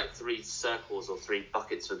about it as like 3 circles or 3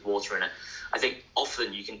 buckets with water in it, I think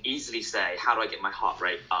often you can easily say, how do I get my heart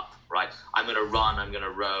rate up, right? I'm going to run, I'm going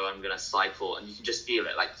to row, I'm going to cycle, and you can just feel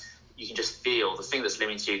it. Like, you can just feel the thing that's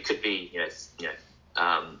limiting you. Could be,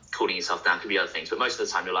 cooling yourself down, could be other things, but most of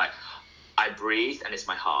the time you're like, I breathe and it's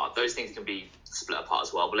my heart. Those things can be split apart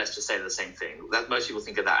as well, but let's just say they're the same thing. Most people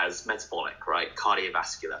think of that as metabolic, right?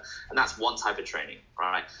 Cardiovascular. And that's one type of training,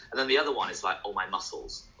 right? And then the other one is like, my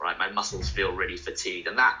muscles, right? My muscles feel really fatigued.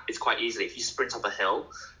 And that is quite easily, if you sprint up a hill,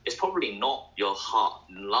 it's probably not your heart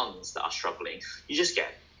and lungs that are struggling. You just get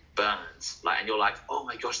burns, and you're like, oh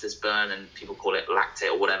my gosh, this burn, and people call it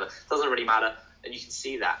lactate or whatever. It doesn't really matter. And you can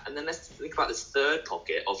see that. And then let's think about this third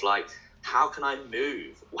pocket of like, how can I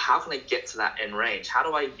move? How can I get to that end range? How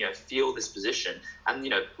do I, feel this position? And,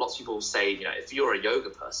 lots of people say, if you're a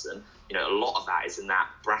yoga person, a lot of that is in that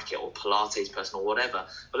bracket, or Pilates person or whatever.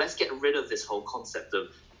 But let's get rid of this whole concept of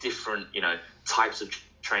different, types of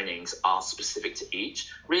trainings are specific to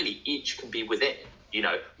each. Really, each can be within.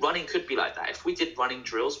 Running could be like that. If we did running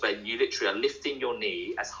drills where you literally are lifting your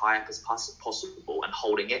knee as high up as possible and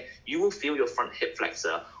holding it, you will feel your front hip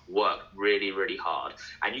flexor work really, really hard.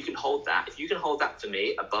 And you can hold that. If you can hold that for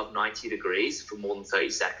me above 90 degrees for more than 30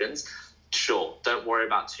 seconds, sure, don't worry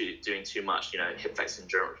about doing too much, hip flexor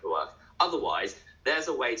endurance work. Otherwise, there's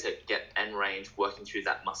a way to get end range working through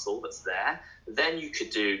that muscle that's there. Then you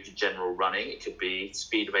could do general running. It could be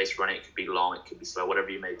speed-based running. It could be long. It could be slow, whatever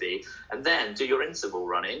you may be. And then do your interval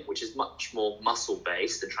running, which is much more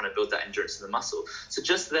muscle-based and trying to build that endurance in the muscle. So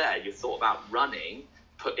just there, you've thought about running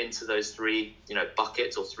put into those 3,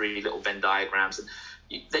 buckets or 3 little Venn diagrams. And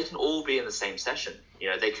they can all be in the same session.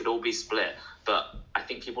 They could all be split. But I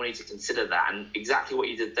think people need to consider that. And exactly what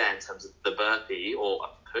you did there in terms of the burpee or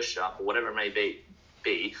a push-up or whatever it may be,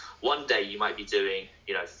 one day you might be doing,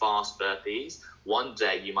 fast burpees. One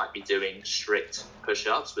day you might be doing strict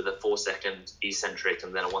push-ups with a 4-second eccentric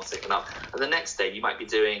and then a 1-second up. And the next day you might be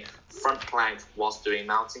doing front plank whilst doing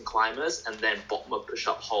mountain climbers, and then bottom up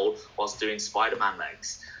push-up hold whilst doing Spider-Man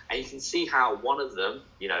legs. And you can see how one of them,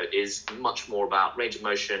 is much more about range of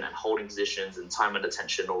motion and holding positions and time under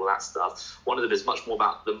tension, all of that stuff. One of them is much more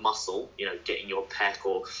about the muscle, getting your pec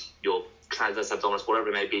or your transverse abdominis, whatever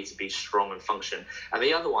it may be, to be strong and function. And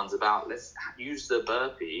the other one's about, let's use the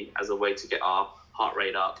burpee as a way to get our heart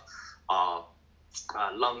rate up, our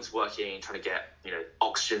lungs working, trying to get,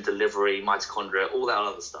 oxygen delivery, mitochondria, all that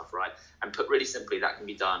other stuff, right? And put really simply, that can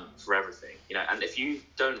be done for everything, and if you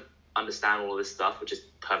don't understand all of this stuff, which is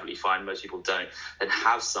perfectly fine, most people don't, then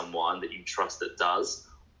have someone that you trust that does,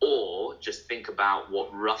 or just think about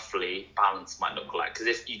what roughly balance might look like. Because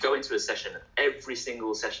if you go into a session, every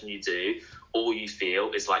single session you do, all you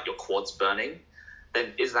feel is like your quads burning,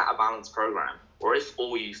 then is that a balanced program? Or if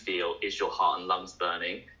all you feel is your heart and lungs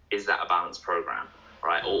burning, is that a balanced program,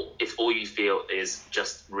 right? Or if all you feel is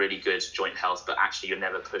just really good joint health, but actually you're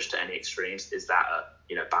never pushed to any extremes, is that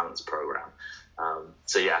a balanced program?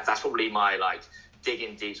 So yeah, that's probably my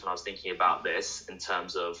digging deep when I was thinking about this in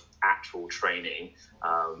terms of actual training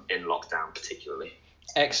in lockdown particularly.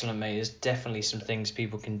 Excellent, mate. There's definitely some things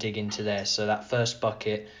people can dig into there. So that first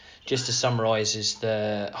bucket, just to summarise, is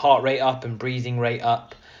the heart rate up and breathing rate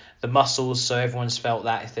up, the muscles, so everyone's felt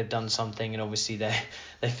that if they've done something and obviously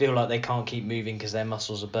they feel like they can't keep moving because their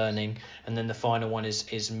muscles are burning. And then the final one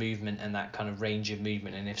is movement and that kind of range of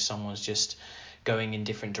movement, and if someone's just going in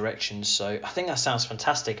different directions. So I think that sounds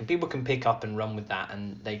fantastic, and people can pick up and run with that,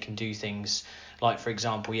 and they can do things like, for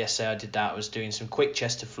example, yesterday I did that. I was doing some quick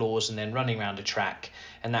chest to floors and then running around a track,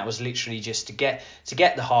 and that was literally just to get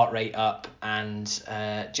the heart rate up and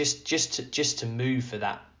just to move for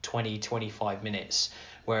that 20-25 minutes.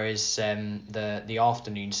 Whereas the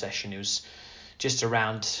afternoon session, it was just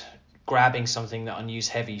around grabbing something that unused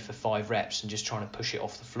heavy for 5 reps and just trying to push it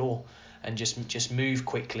off the floor and just move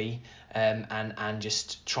quickly, and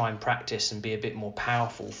just try and practice and be a bit more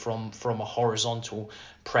powerful from a horizontal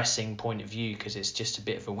pressing point of view, because it's just a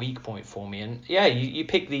bit of a weak point for me. And yeah, you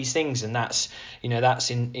pick these things, and that's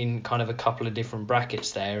in kind of a couple of different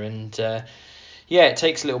brackets there. And yeah, it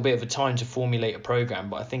takes a little bit of a time to formulate a program,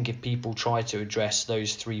 but I think if people try to address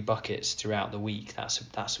those 3 buckets throughout the week, that's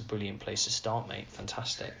a brilliant place to start, mate.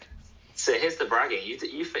 Fantastic. So here's the bragging.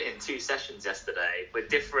 You fit in 2 sessions yesterday with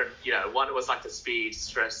different, one was like a speed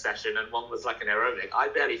stress session and one was like an aerobic. I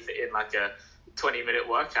barely fit in like a 20-minute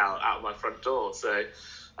workout out my front door. So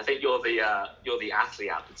I think you're the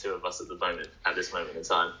athlete out of the 2 of us at this moment in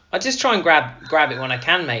time. I just try and grab it when I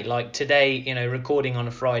can, mate. Like today, recording on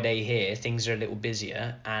a Friday here, things are a little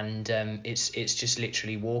busier, and it's just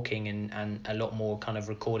literally walking and a lot more kind of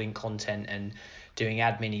recording content and doing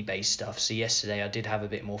admin-y based stuff. So yesterday I did have a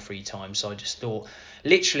bit more free time, so I just thought,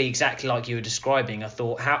 literally exactly like you were describing, I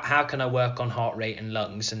thought how can I work on heart rate and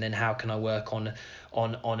lungs, and then how can I work on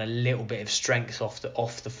a little bit of strength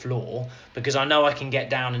off the floor, because I know I can get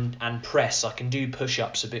down and press. I can do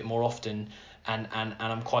push-ups a bit more often, and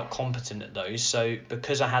I'm quite competent at those. So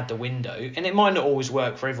because I had the window, and it might not always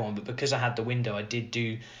work for everyone, but because I had the window, I did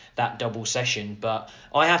do that double session. But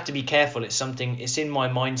I have to be careful. It's in my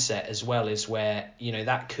mindset as well, as where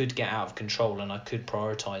that could get out of control and I could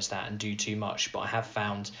prioritize that and do too much. But I have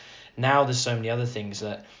found now there's so many other things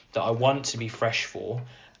that I want to be fresh for,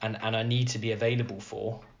 and I need to be available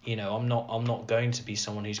for. I'm not going to be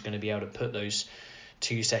someone who's going to be able to put those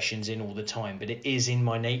 2 sessions in all the time, but it is in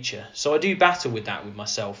my nature. So I do battle with that with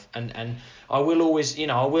myself, and I will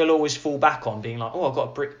always fall back on being like, I've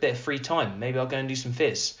got a bit of free time, maybe I'll go and do some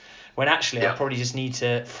phys, when actually I probably just need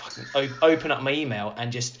to open up my email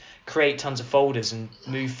and just create tons of folders and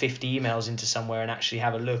move 50 emails into somewhere and actually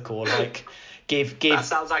have a look, or like give that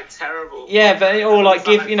sounds like terrible. Yeah, but or like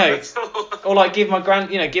give or like give my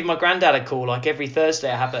granddad a call. Like every Thursday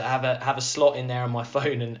I have a slot in there on my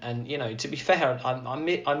phone, and to be fair,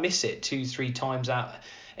 I miss it 2-3 times out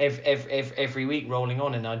every week rolling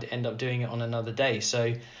on, and I'd end up doing it on another day.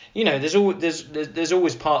 So there's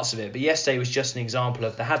always parts of it, but yesterday was just an example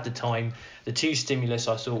of I had the time, the 2 stimulus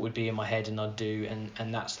I thought would be in my head and I'd do,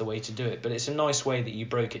 and that's the way to do it. But it's a nice way that you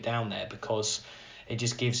broke it down there, because it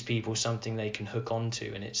just gives people something they can hook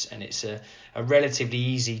onto, and it's a relatively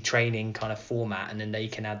easy training kind of format, and then they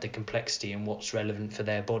can add the complexity and what's relevant for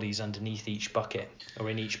their bodies underneath each bucket, or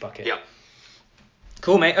in each bucket. Yeah.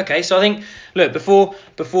 Cool, mate. Okay, so I think, look, before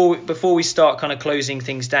we start kind of closing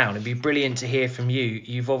things down, it'd be brilliant to hear from you.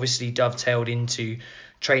 You've obviously dovetailed into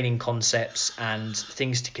training concepts and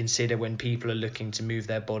things to consider when people are looking to move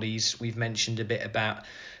their bodies. We've mentioned a bit about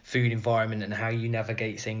food environment and how you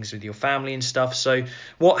navigate things with your family and stuff. So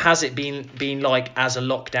what has it been like as a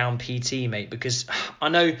lockdown PT, mate? Because I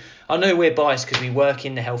know we're biased because we work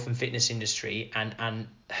in the health and fitness industry, and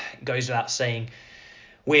it goes without saying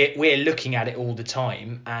we're looking at it all the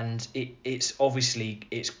time, and it's obviously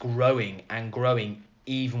growing and growing,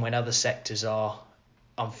 even when other sectors are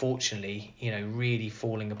unfortunately really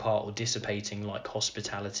falling apart or dissipating, like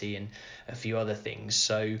hospitality and a few other things.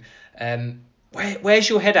 So where's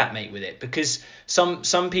your head at, mate, with it? Because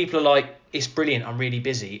some people are like, it's brilliant, I'm really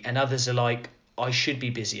busy, and others are like, I should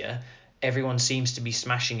be busier. Everyone seems to be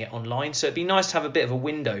smashing it online. So it'd be nice to have a bit of a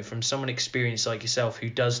window from someone experienced like yourself who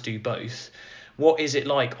does do both. What is it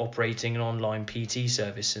like operating an online PT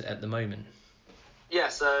service at the moment? Yeah,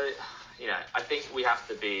 so I think we have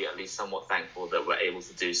to be at least somewhat thankful that we're able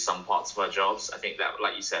to do some parts of our jobs. I think that,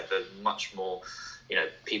 like you said, there's much more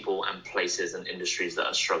people and places and industries that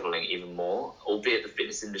are struggling even more, albeit the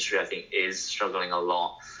fitness industry, I think, is struggling a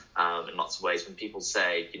lot in lots of ways. When people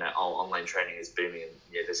say, online training is booming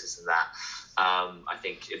and this and that, I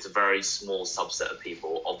think it's a very small subset of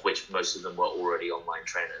people, of which most of them were already online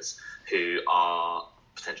trainers, who are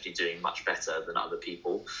potentially doing much better than other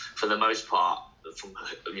people. For the most part, from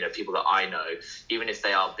people that I know, even if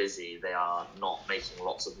they are busy, they are not making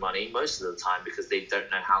lots of money most of the time, because they don't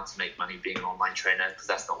know how to make money being an online trainer, because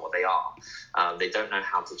that's not what they are. They don't know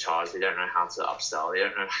how to charge, they don't know how to upsell, they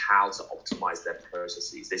don't know how to optimize their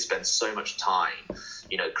processes. They spend so much time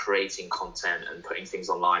creating content and putting things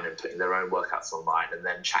online and putting their own workouts online and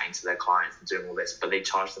then chatting to their clients and doing all this, but they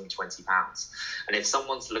charge them £20. And if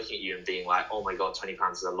someone's looking at you and being like, oh my god,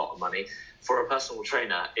 £20 is a lot of money, for a personal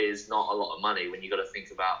trainer is not a lot of money, when you got to think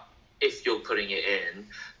about, if you're putting it in,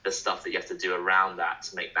 the stuff that you have to do around that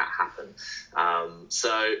to make that happen.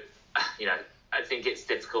 So I think it's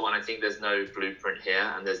difficult, and I think there's no blueprint here,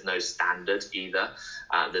 and there's no standard either.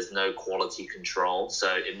 There's no quality control,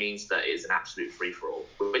 so it means that it's an absolute free-for-all,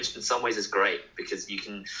 which in some ways is great, because you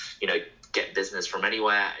can get business from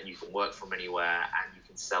anywhere, and you can work from anywhere, and you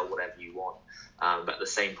can sell whatever you want. But at the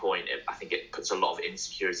same point, I think it puts a lot of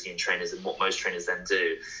insecurity in trainers, and what most trainers then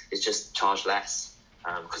do is just charge less.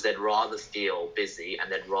 because they'd rather feel busy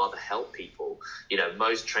and they'd rather help people.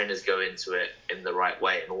 Most trainers go into it in the right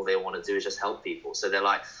way, and all they want to do is just help people. So they're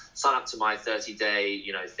like, sign up to my 30-day,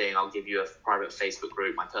 thing. I'll give you a private Facebook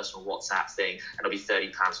group, my personal WhatsApp thing, and it'll be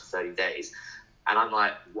 £30 for 30 days. And I'm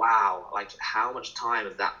like, wow, like how much time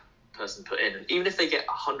has that person put in? And even if they get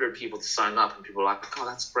 100 people to sign up and people are like, oh,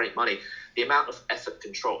 that's great money, the amount of effort,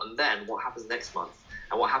 control, and then what happens next month?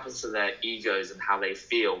 And what happens to their egos and how they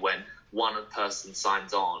feel when one person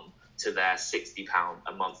signs on to their £60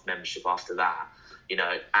 a month membership after that,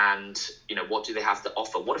 and, what do they have to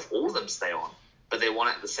offer? What if all of them stay on, but they want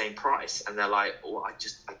it at the same price? And they're like, well, I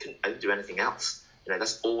didn't do anything else.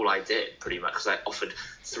 That's all I did pretty much, because I offered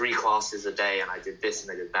 3 classes a day and I did this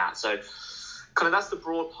and I did that. So kind of that's the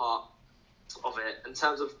broad part of it. In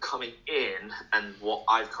terms of coming in and what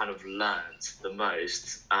I've kind of learned the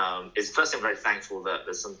most is, firstly, I'm very thankful that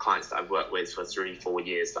there's some clients that I've worked with for 3-4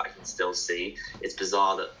 years that I can still see. It's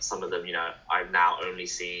bizarre that some of them, I've now only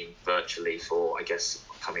seen virtually for, I guess,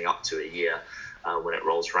 coming up to a year when it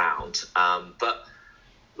rolls round. But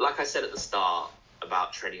like I said at the start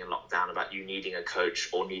about training in lockdown, about you needing a coach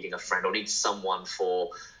or needing a friend or need someone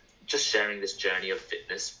for just sharing this journey of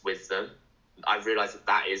fitness with them, I've realized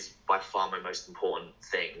that is by far my most important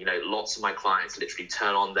thing. Lots of my clients literally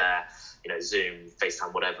turn on their, Zoom,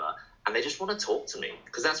 FaceTime, whatever, and they just want to talk to me,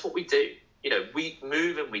 because that's what we do. We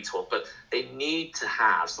move and we talk, but they need to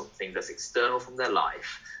have something that's external from their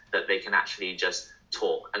life that they can actually just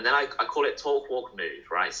talk. And then I call it talk, walk,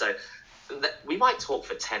 move, right? So we might talk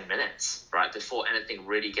for 10 minutes, right, before anything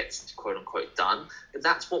really gets quote unquote done. But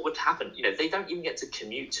that's what would happen. They don't even get to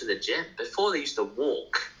commute to the gym. Before, they used to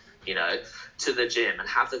walk, to the gym and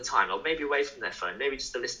have the time, or maybe away from their phone, maybe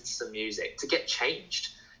just to listen to some music, to get changed.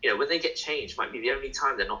 When they get changed might be the only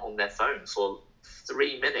time they're not on their phone for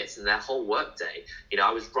 3 minutes in their whole work day.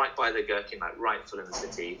 I was right by the Gherkin, like right full in the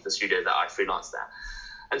city, the studio that I freelanced at.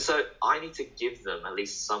 And so I need to give them at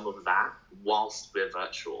least some of that whilst we're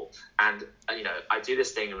virtual. And I do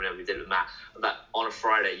this thing, we did it with Matt, that on a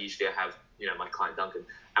Friday, usually I have, my client Duncan,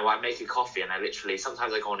 and I make a coffee, and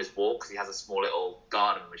sometimes I go on his walk, because he has a small little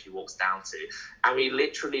garden which he walks down to, and we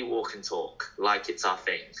literally walk and talk like it's our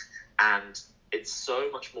thing. And it's so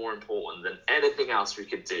much more important than anything else we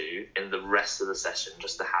could do in the rest of the session,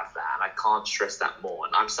 just to have that. And I can't stress that more.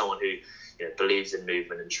 And I'm someone who believes in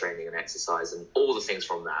movement and training and exercise and all the things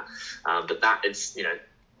from that. But that is,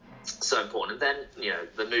 so important. And then,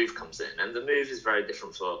 the move comes in, and the move is very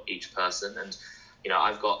different for each person. And,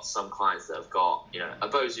 I've got some clients that have got, a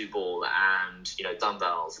Bosu ball and,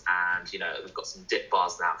 dumbbells, and, we've got some dip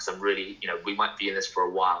bars now, because I'm really, we might be in this for a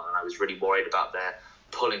while, and I was really worried about their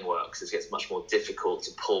pulling work, because it gets much more difficult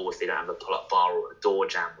to pull if they don't have a pull-up bar or a door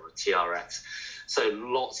jam or a TRX. So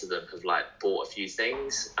lots of them have bought a few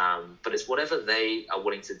things, but it's whatever they are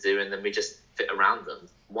willing to do, and then we just fit around them.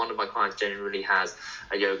 One of my clients generally has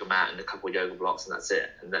a yoga mat and a couple of yoga blocks, and that's it.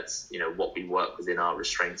 And that's what we work within our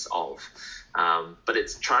restraints of. But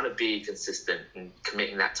it's trying to be consistent and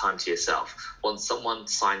committing that time to yourself. Once someone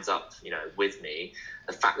signs up, with me,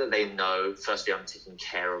 the fact that they know, firstly, I'm taking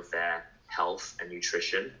care of their health and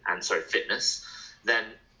nutrition and fitness, then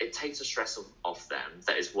it takes the stress off them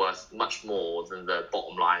that is worth much more than the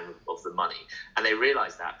bottom line of the money. And they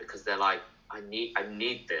realize that, because they're like, I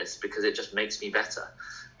need this, because it just makes me better.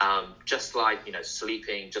 Just like,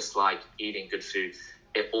 sleeping, just like eating good food,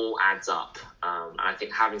 it all adds up. And I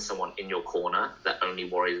think having someone in your corner that only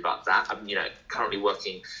worries about that. I'm, currently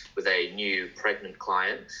working with a new pregnant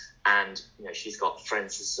client, and, she's got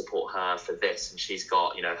friends to support her for this, and she's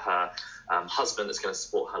got, her husband that's going to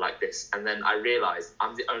support her like this. And then I realized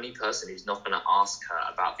I'm the only person who's not going to ask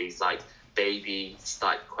her about these baby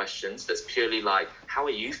type questions. That's purely how are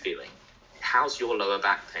you feeling? How's your lower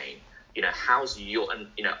back pain? How's your, and,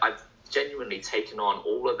 I've genuinely taken on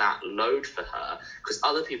all of that load for her, because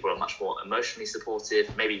other people are much more emotionally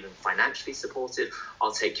supportive, maybe even financially supportive.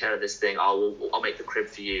 I'll take care of this thing. I'll make the crib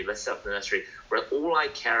for you. Let's set up the nursery. Where all I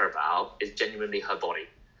care about is genuinely her body.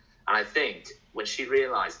 And I think when she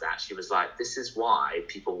realized that, she was like, this is why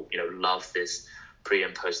people, love this pre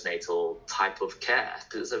and postnatal type of care,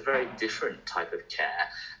 because it's a very different type of care.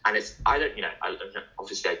 And it's,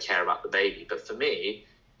 obviously I care about the baby, but for me,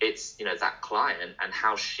 it's, that client and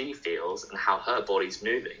how she feels and how her body's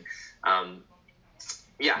moving.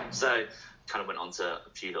 So kind of went on to a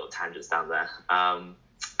few little tangents down there. And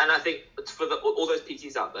I think for all those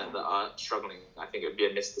PTs out there that are struggling, I think it would be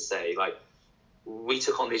a miss to say, we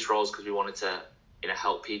took on these roles because we wanted to,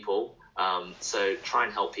 help people. So try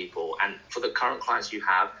and help people. And for the current clients you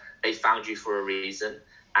have, they found you for a reason,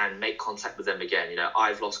 and make contact with them again.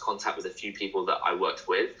 I've lost contact with a few people that I worked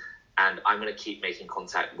with, and I'm going to keep making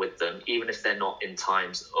contact with them, even if they're not in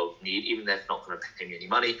times of need, even if they're not going to pay me any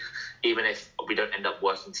money, even if we don't end up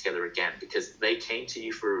working together again, because they came to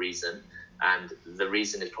you for a reason, and the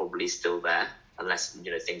reason is probably still there, unless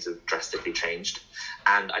things have drastically changed.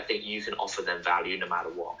 And I think you can offer them value no matter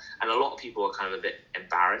what. And a lot of people are kind of a bit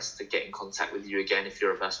embarrassed to get in contact with you again if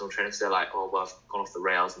you're a personal trainer, because they're like, oh well, I've gone off the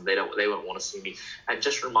rails, and they won't want to see me. And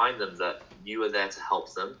just remind them that you are there to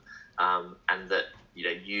help them, and that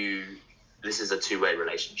this is a two-way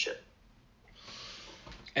relationship.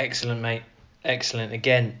 Excellent, mate. Excellent.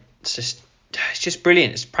 Again, it's just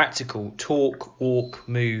brilliant. It's practical. Talk, walk,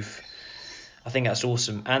 move. I think that's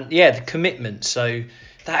awesome. And yeah, the commitment. So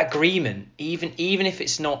that agreement, even if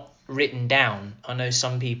it's not written down, I know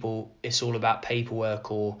some people, it's all about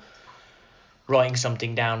paperwork or writing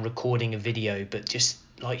something down, recording a video, but just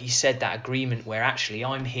like you said, that agreement where actually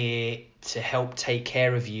I'm here to help take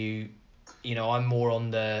care of you. I'm more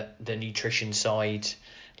on the nutrition side.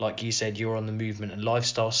 Like you said, you're on the movement and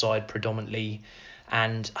lifestyle side predominantly.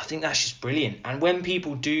 And I think that's just brilliant. And when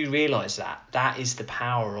people do realise that is the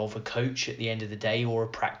power of a coach at the end of the day, or a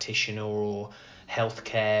practitioner or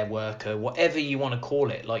healthcare worker, whatever you want to call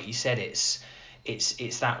it. Like you said, it's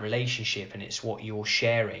that relationship, and it's what you're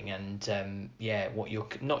sharing, and what you're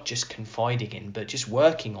not just confiding in, but just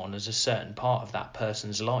working on as a certain part of that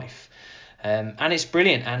person's life. And it's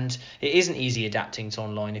brilliant, and it isn't easy adapting to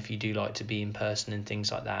online if you do like to be in person and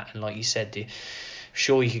things like that. And like you said,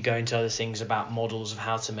 sure, you could go into other things about models of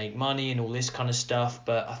how to make money and all this kind of stuff,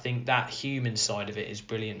 but I think that human side of it is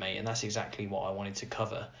brilliant, mate, and that's exactly what I wanted to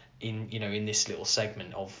cover in this little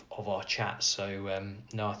segment of our chat. So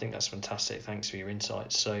no, I think that's fantastic. Thanks for your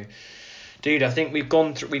insights. So, dude, I think we've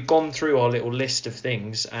gone through our little list of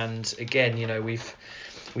things, and again,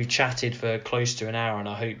 we've chatted for close to an hour, and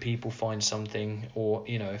I hope people find something, or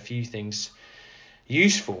a few things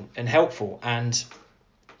useful and helpful. And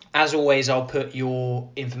as always, I'll put your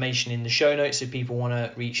information in the show notes if people want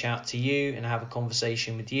to reach out to you and have a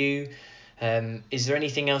conversation with you. Is there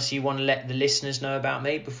anything else you want to let the listeners know about,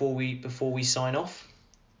 mate, before we sign off?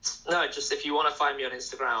 No, just if you want to find me on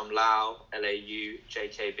Instagram, Lau,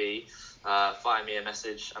 LAUJKB, fire me a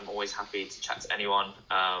message. I'm always happy to chat to anyone.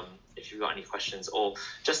 If you've got any questions or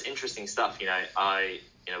just interesting stuff,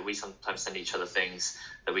 we sometimes send each other things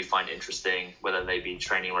that we find interesting, whether they be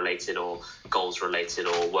training related or goals related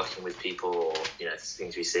or working with people or,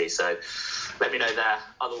 things we see. So let me know there.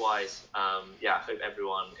 Otherwise, I hope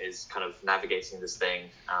everyone is kind of navigating this thing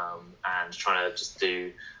and trying to just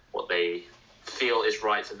do what they feel is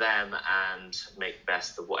right for them and make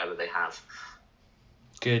best of whatever they have.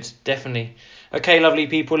 Good, definitely. Okay, lovely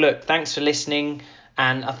people. Look, thanks for listening.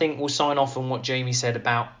 And I think we'll sign off on what Jamie said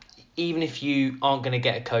about, even if you aren't going to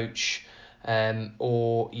get a coach,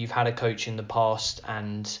 or you've had a coach in the past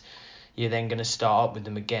and you're then going to start up with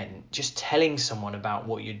them again, just telling someone about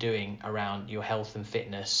what you're doing around your health and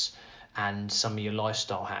fitness and some of your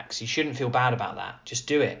lifestyle hacks. You shouldn't feel bad about that. Just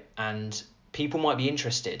do it. And people might be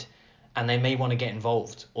interested and they may want to get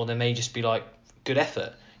involved, or they may just be like, good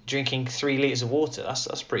effort. Drinking 3 litres of water,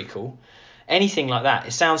 that's pretty cool. Anything like that.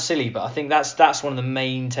 It sounds silly, but I think that's one of the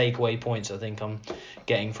main takeaway points I think I'm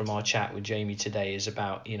getting from our chat with Jamie today, is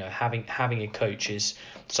about having a coach is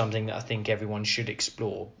something that I think everyone should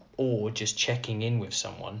explore, or just checking in with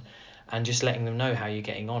someone and just letting them know how you're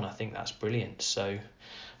getting on. I think that's brilliant. So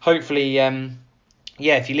hopefully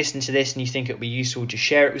if you listen to this and you think it'll be useful, just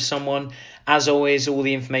share it with someone. As always, all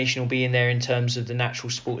the information will be in there in terms of the natural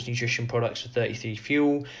sports nutrition products with 33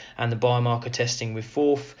 Fuel and the biomarker testing with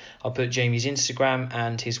Forth. I'll put Jamie's Instagram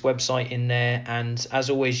and his website in there. And as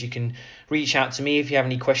always, you can reach out to me if you have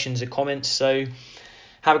any questions or comments. So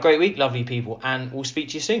have a great week, lovely people, and we'll speak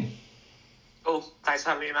to you soon. Cool. Thanks for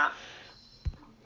having me, Matt.